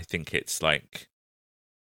different? I think it's like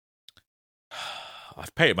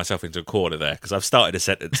I've painted myself into a corner there because I've started a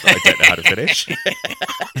sentence that I don't know how to finish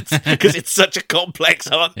because it's such a complex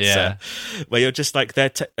answer. Where you're just like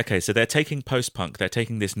so they're taking post-punk, they're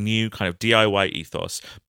taking this new kind of DIY ethos,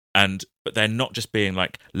 but they're not just being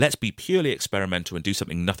like, let's be purely experimental and do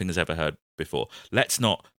something nothing has ever heard before. Let's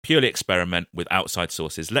not purely experiment with outside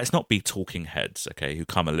sources. Let's not be Talking Heads, okay, who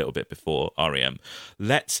come a little bit before REM.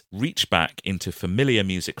 Let's reach back into familiar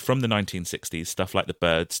music from the 1960s, stuff like the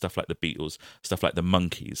Byrds, stuff like the Beatles, stuff like the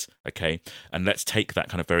Monkees, okay, and let's take that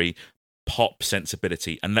kind of very pop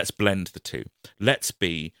sensibility and let's blend the two. Let's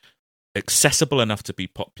be accessible enough to be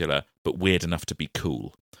popular, but weird enough to be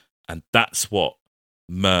cool. And that's what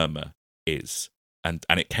Murmur is, and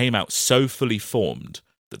it came out so fully formed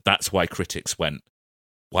that's why critics went,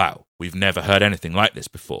 wow, we've never heard anything like this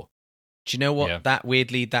before. Do you know what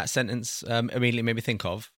that sentence immediately made me think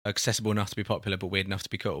of? Accessible enough to be popular but weird enough to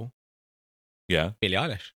be cool. Yeah. Billie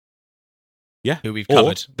Eilish. Yeah. Who we've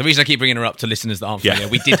covered. The reason I keep bringing her up to listeners that aren't familiar,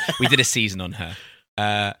 we did a season on her.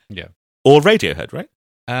 Or Radiohead,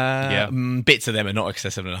 right? Bits of them are not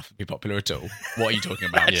accessible enough to be popular at all. What are you talking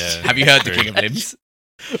about? Have you heard The King of Limbs?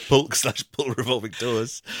 Bulk/pull revolving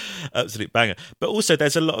doors, absolute banger. But also,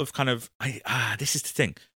 there's a lot of kind of this is the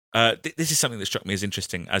thing. This is something that struck me as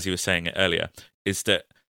interesting, as you were saying it earlier, is that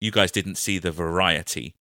you guys didn't see the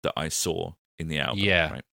variety that I saw in the album.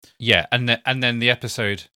 Right? And then the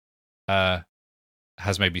episode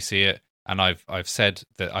has made me see it, and I've said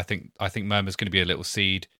that I think Murmur's going to be a little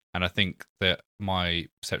seed, and I think that my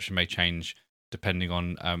perception may change depending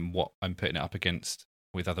on what I'm putting it up against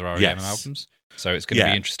with other REM albums. So it's going to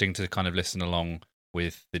be interesting to kind of listen along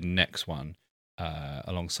with the next one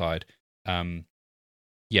alongside. I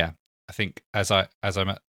think as I'm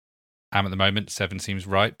at the moment, 7 seems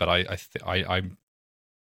right, but I've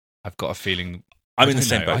got a feeling I'm in the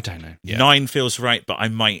same boat. I don't know. 9 feels right, but I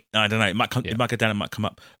don't know. It might go down, it might come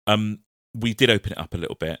up. We did open it up a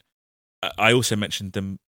little bit. I also mentioned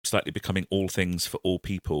them slightly becoming all things for all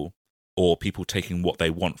people, or people taking what they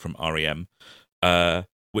want from REM.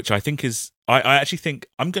 Which I think is, I actually think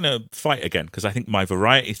I'm going to fight again, because I think my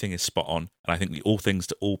variety thing is spot on, and I think the all things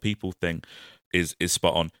to all people thing is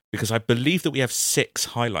spot on, because I believe that we have 6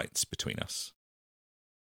 highlights between us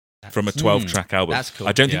from a 12-track album. That's cool.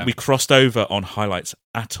 I don't think we crossed over on highlights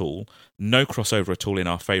at all. No crossover at all in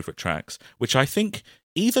our favourite tracks, which I think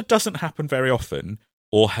either doesn't happen very often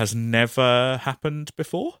or has never happened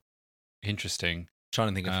before. Interesting. Trying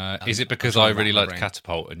to think of is it because I really liked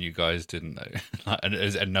Catapult and you guys didn't know?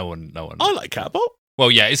 and no one. I like Catapult. Well,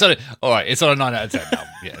 yeah, it's on a 9 out of 10 album.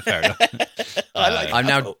 Yeah, fair enough. I'm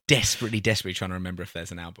now desperately trying to remember if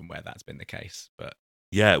there's an album where that's been the case. But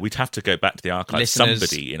yeah, we'd have to go back to the archive. Listeners,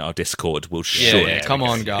 somebody in our Discord will surely. Come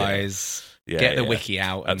on, guys, get the wiki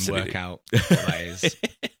out and work out what that is.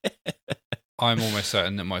 I'm almost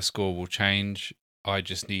certain that my score will change. I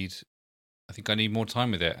think I need more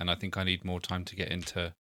time with it, and I think I need more time to get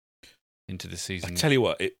into the season. I tell you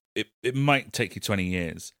what, it might take you 20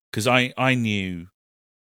 years, because I knew,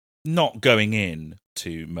 not going in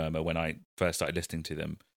to Murmur when I first started listening to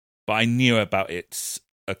them, but I knew about its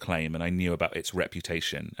acclaim and I knew about its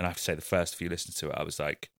reputation. And I have to say, the first few listens to it, I was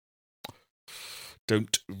like,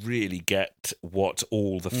 don't really get what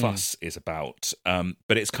all the fuss is about.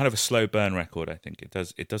 But it's kind of a slow burn record. I think it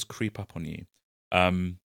does creep up on you.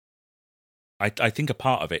 I think a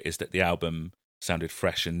part of it is that the album sounded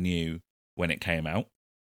fresh and new when it came out.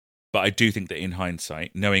 But I do think that in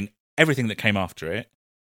hindsight, knowing everything that came after it,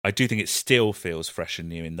 I do think it still feels fresh and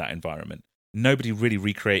new in that environment. Nobody really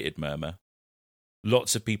recreated Murmur.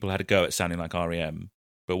 Lots of people had a go at sounding like REM,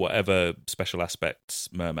 but whatever special aspects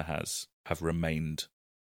Murmur has have remained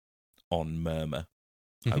on Murmur,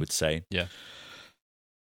 I would say. Yeah.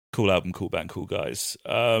 Cool album, cool band, cool guys.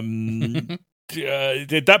 That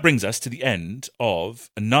brings us to the end of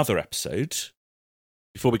another episode.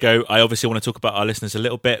 Before we go, I obviously want to talk about our listeners a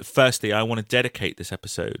little bit. Firstly, I want to dedicate this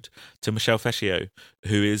episode to Michelle Fescio,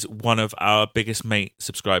 who is one of our biggest mate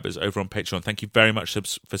subscribers over on Patreon. Thank you very much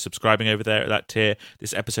for subscribing over there at that tier.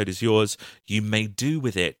 This episode is yours. You may do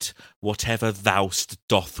with it whatever thou'st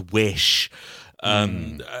doth wish.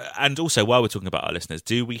 And also, while we're talking about our listeners,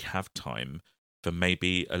 do we have time for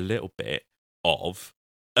maybe a little bit of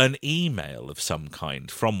an email of some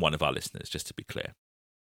kind from one of our listeners, just to be clear?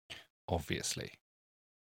 Obviously.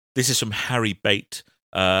 This is from Harry Bate.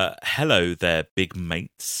 Hello there, big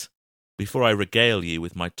mates. Before I regale you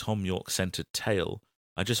with my Tom York-centred tale,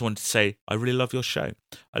 I just wanted to say I really love your show.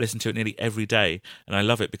 I listen to it nearly every day, and I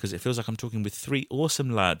love it because it feels like I'm talking with three awesome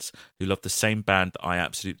lads who love the same band that I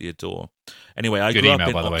absolutely adore. Anyway, I good grew email, up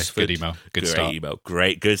in by the Oxford. way. Good email. Good start. Email.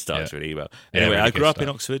 Good start to an email. Anyway, really I grew up in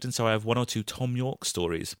Oxford, and so I have one or two Tom York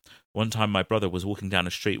stories. One time my brother was walking down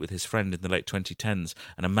a street with his friend in the late 2010s,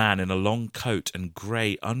 and a man in a long coat and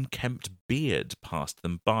grey, unkempt beard passed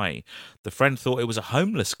them by. The friend thought it was a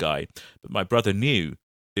homeless guy, but my brother knew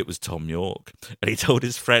it was Tom York, and he told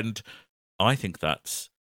his friend, I think that's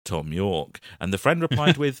Tom York. And the friend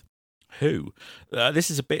replied with, who? This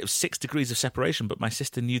is a bit of 6 degrees of separation, but my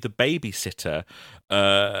sister knew the babysitter.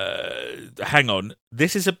 Hang on.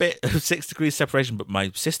 This is a bit of 6 degrees separation, but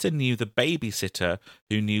my sister knew the babysitter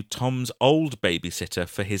who knew Tom's old babysitter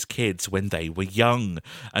for his kids when they were young.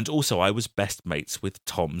 And also I was best mates with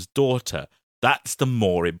Tom's daughter. That's the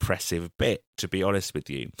more impressive bit, to be honest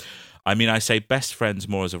with you. I mean, I say best friends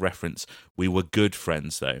more as a reference. We were good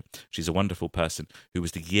friends, though. She's a wonderful person who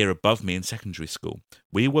was the year above me in secondary school.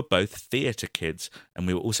 We were both theatre kids, and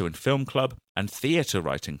we were also in film club and theatre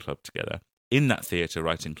writing club together. In that theatre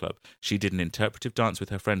writing club, she did an interpretive dance with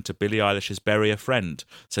her friend to Billie Eilish's Bury a Friend.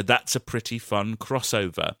 So that's a pretty fun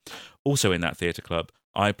crossover. Also in that theatre club,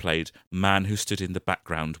 I played Man Who Stood in the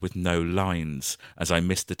Background with No Lines, as I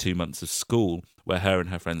missed the 2 months of school where her and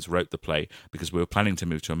her friends wrote the play because we were planning to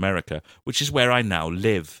move to America, which is where I now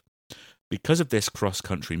live. Because of this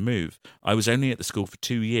cross-country move, I was only at the school for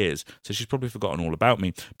 2 years, so she's probably forgotten all about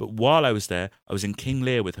me. But while I was there, I was in King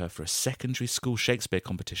Lear with her for a secondary school Shakespeare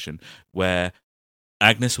competition where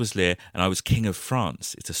Agnes was Lear and I was King of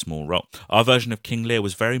France. It's a small role. Our version of King Lear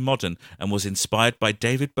was very modern and was inspired by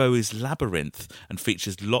David Bowie's Labyrinth and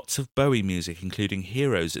features lots of Bowie music, including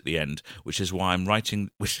Heroes at the end, which is why I'm writing,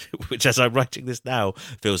 which as I'm writing this now,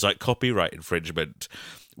 feels like copyright infringement.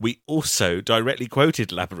 We also directly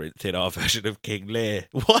quoted Labyrinth in our version of King Lear.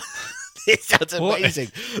 What? It sounds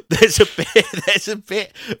amazing. There's a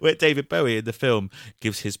bit where David Bowie in the film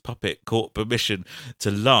gives his puppet court permission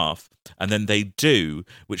to laugh, and then they do,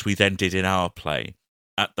 which we then did in our play.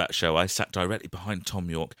 At that show, I sat directly behind Tom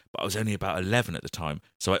York, but I was only about 11 at the time,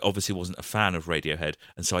 so I obviously wasn't a fan of Radiohead,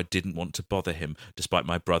 and so I didn't want to bother him, despite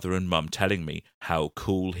my brother and mum telling me how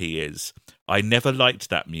cool he is. I never liked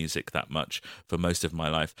that music that much for most of my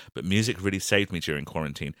life, but music really saved me during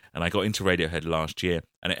quarantine, and I got into Radiohead last year,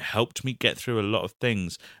 and it helped me get through a lot of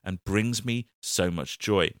things and brings me so much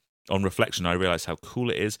joy. On reflection, I realise how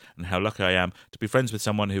cool it is and how lucky I am to be friends with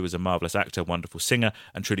someone who is a marvellous actor, wonderful singer,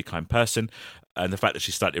 and truly kind person. And the fact that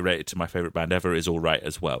she's slightly related to my favourite band ever is all right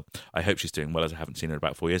as well. I hope she's doing well, as I haven't seen her in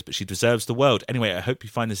about 4 years, but she deserves the world. Anyway, I hope you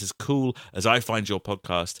find this as cool as I find your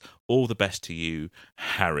podcast. All the best to you,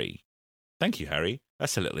 Harry. Thank you, Harry.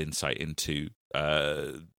 That's a little insight into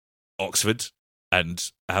Oxford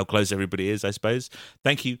and how close everybody is, I suppose.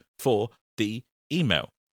 Thank you for the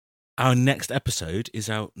email. Our next episode is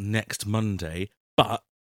out next Monday, but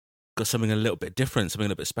got something a little bit different, something a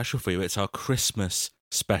little bit special for you. It's our Christmas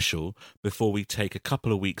special before we take a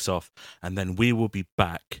couple of weeks off, and then we will be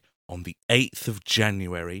back on the 8th of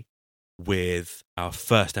January with our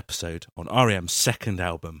first episode on R.E.M's second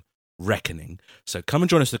album, Reckoning. So come and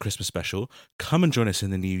join us for the Christmas special. Come and join us in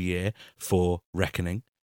the new year for Reckoning.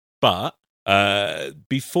 But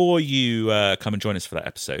before you come and join us for that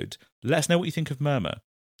episode, let us know what you think of Murmur.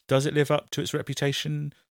 Does it live up to its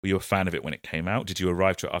reputation? Were you a fan of it when it came out? Did you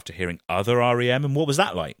arrive to it after hearing other R.E.M? And what was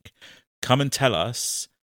that like? Come and tell us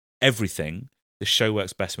everything. The show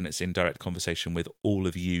works best when it's in direct conversation with all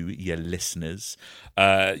of you, your listeners.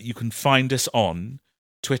 You can find us on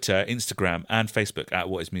Twitter, Instagram, and Facebook at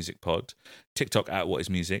What Is Music Pod, TikTok at What Is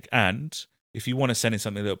Music, and if you want to send in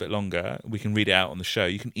something a little bit longer, we can read it out on the show.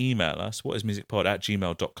 You can email us,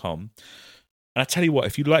 whatismusicpod@gmail.com. And I tell you what,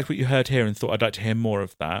 if you liked what you heard here and thought I'd like to hear more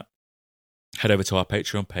of that, head over to our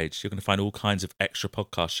Patreon page. You're going to find all kinds of extra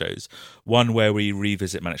podcast shows. One where we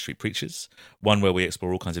revisit Manic Street Preachers. One where we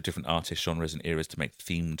explore all kinds of different artists, genres, and eras to make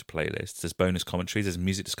themed playlists. There's bonus commentaries. There's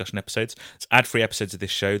music discussion episodes. There's ad-free episodes of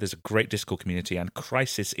this show. There's a great Discord community and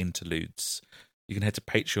crisis interludes. You can head to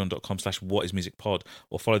patreon.com/whatismusicpod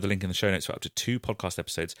or follow the link in the show notes for up to 2 podcast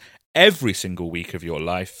episodes every single week of your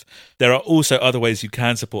life. There are also other ways you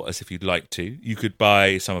can support us if you'd like to. You could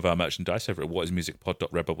buy some of our merchandise over at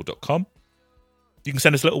whatismusicpod.redbubble.com. You can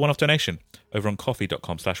send us a little one-off donation over on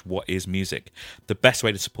coffee.com/whatismusic. The best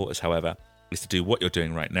way to support us, however, is to do what you're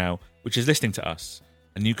doing right now, which is listening to us.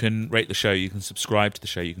 And you can rate the show, you can subscribe to the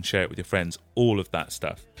show, you can share it with your friends, all of that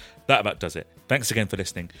stuff. That about does it. Thanks again for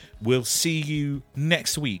listening. We'll see you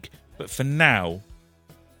next week. But for now,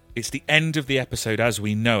 it's the end of the episode as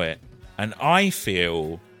we know it. And I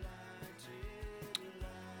feel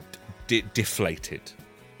deflated.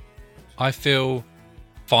 I feel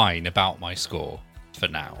fine about my score for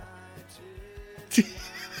now.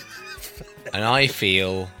 And I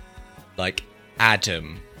feel like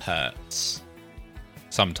Adam hurts.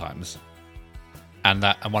 Sometimes. And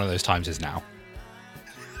one of those times is now.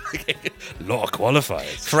 Lot of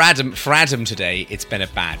qualifiers. For Adam today, it's been a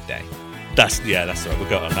bad day. That's right. We'll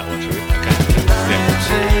go on that one, shall we? Okay.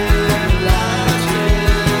 Yeah.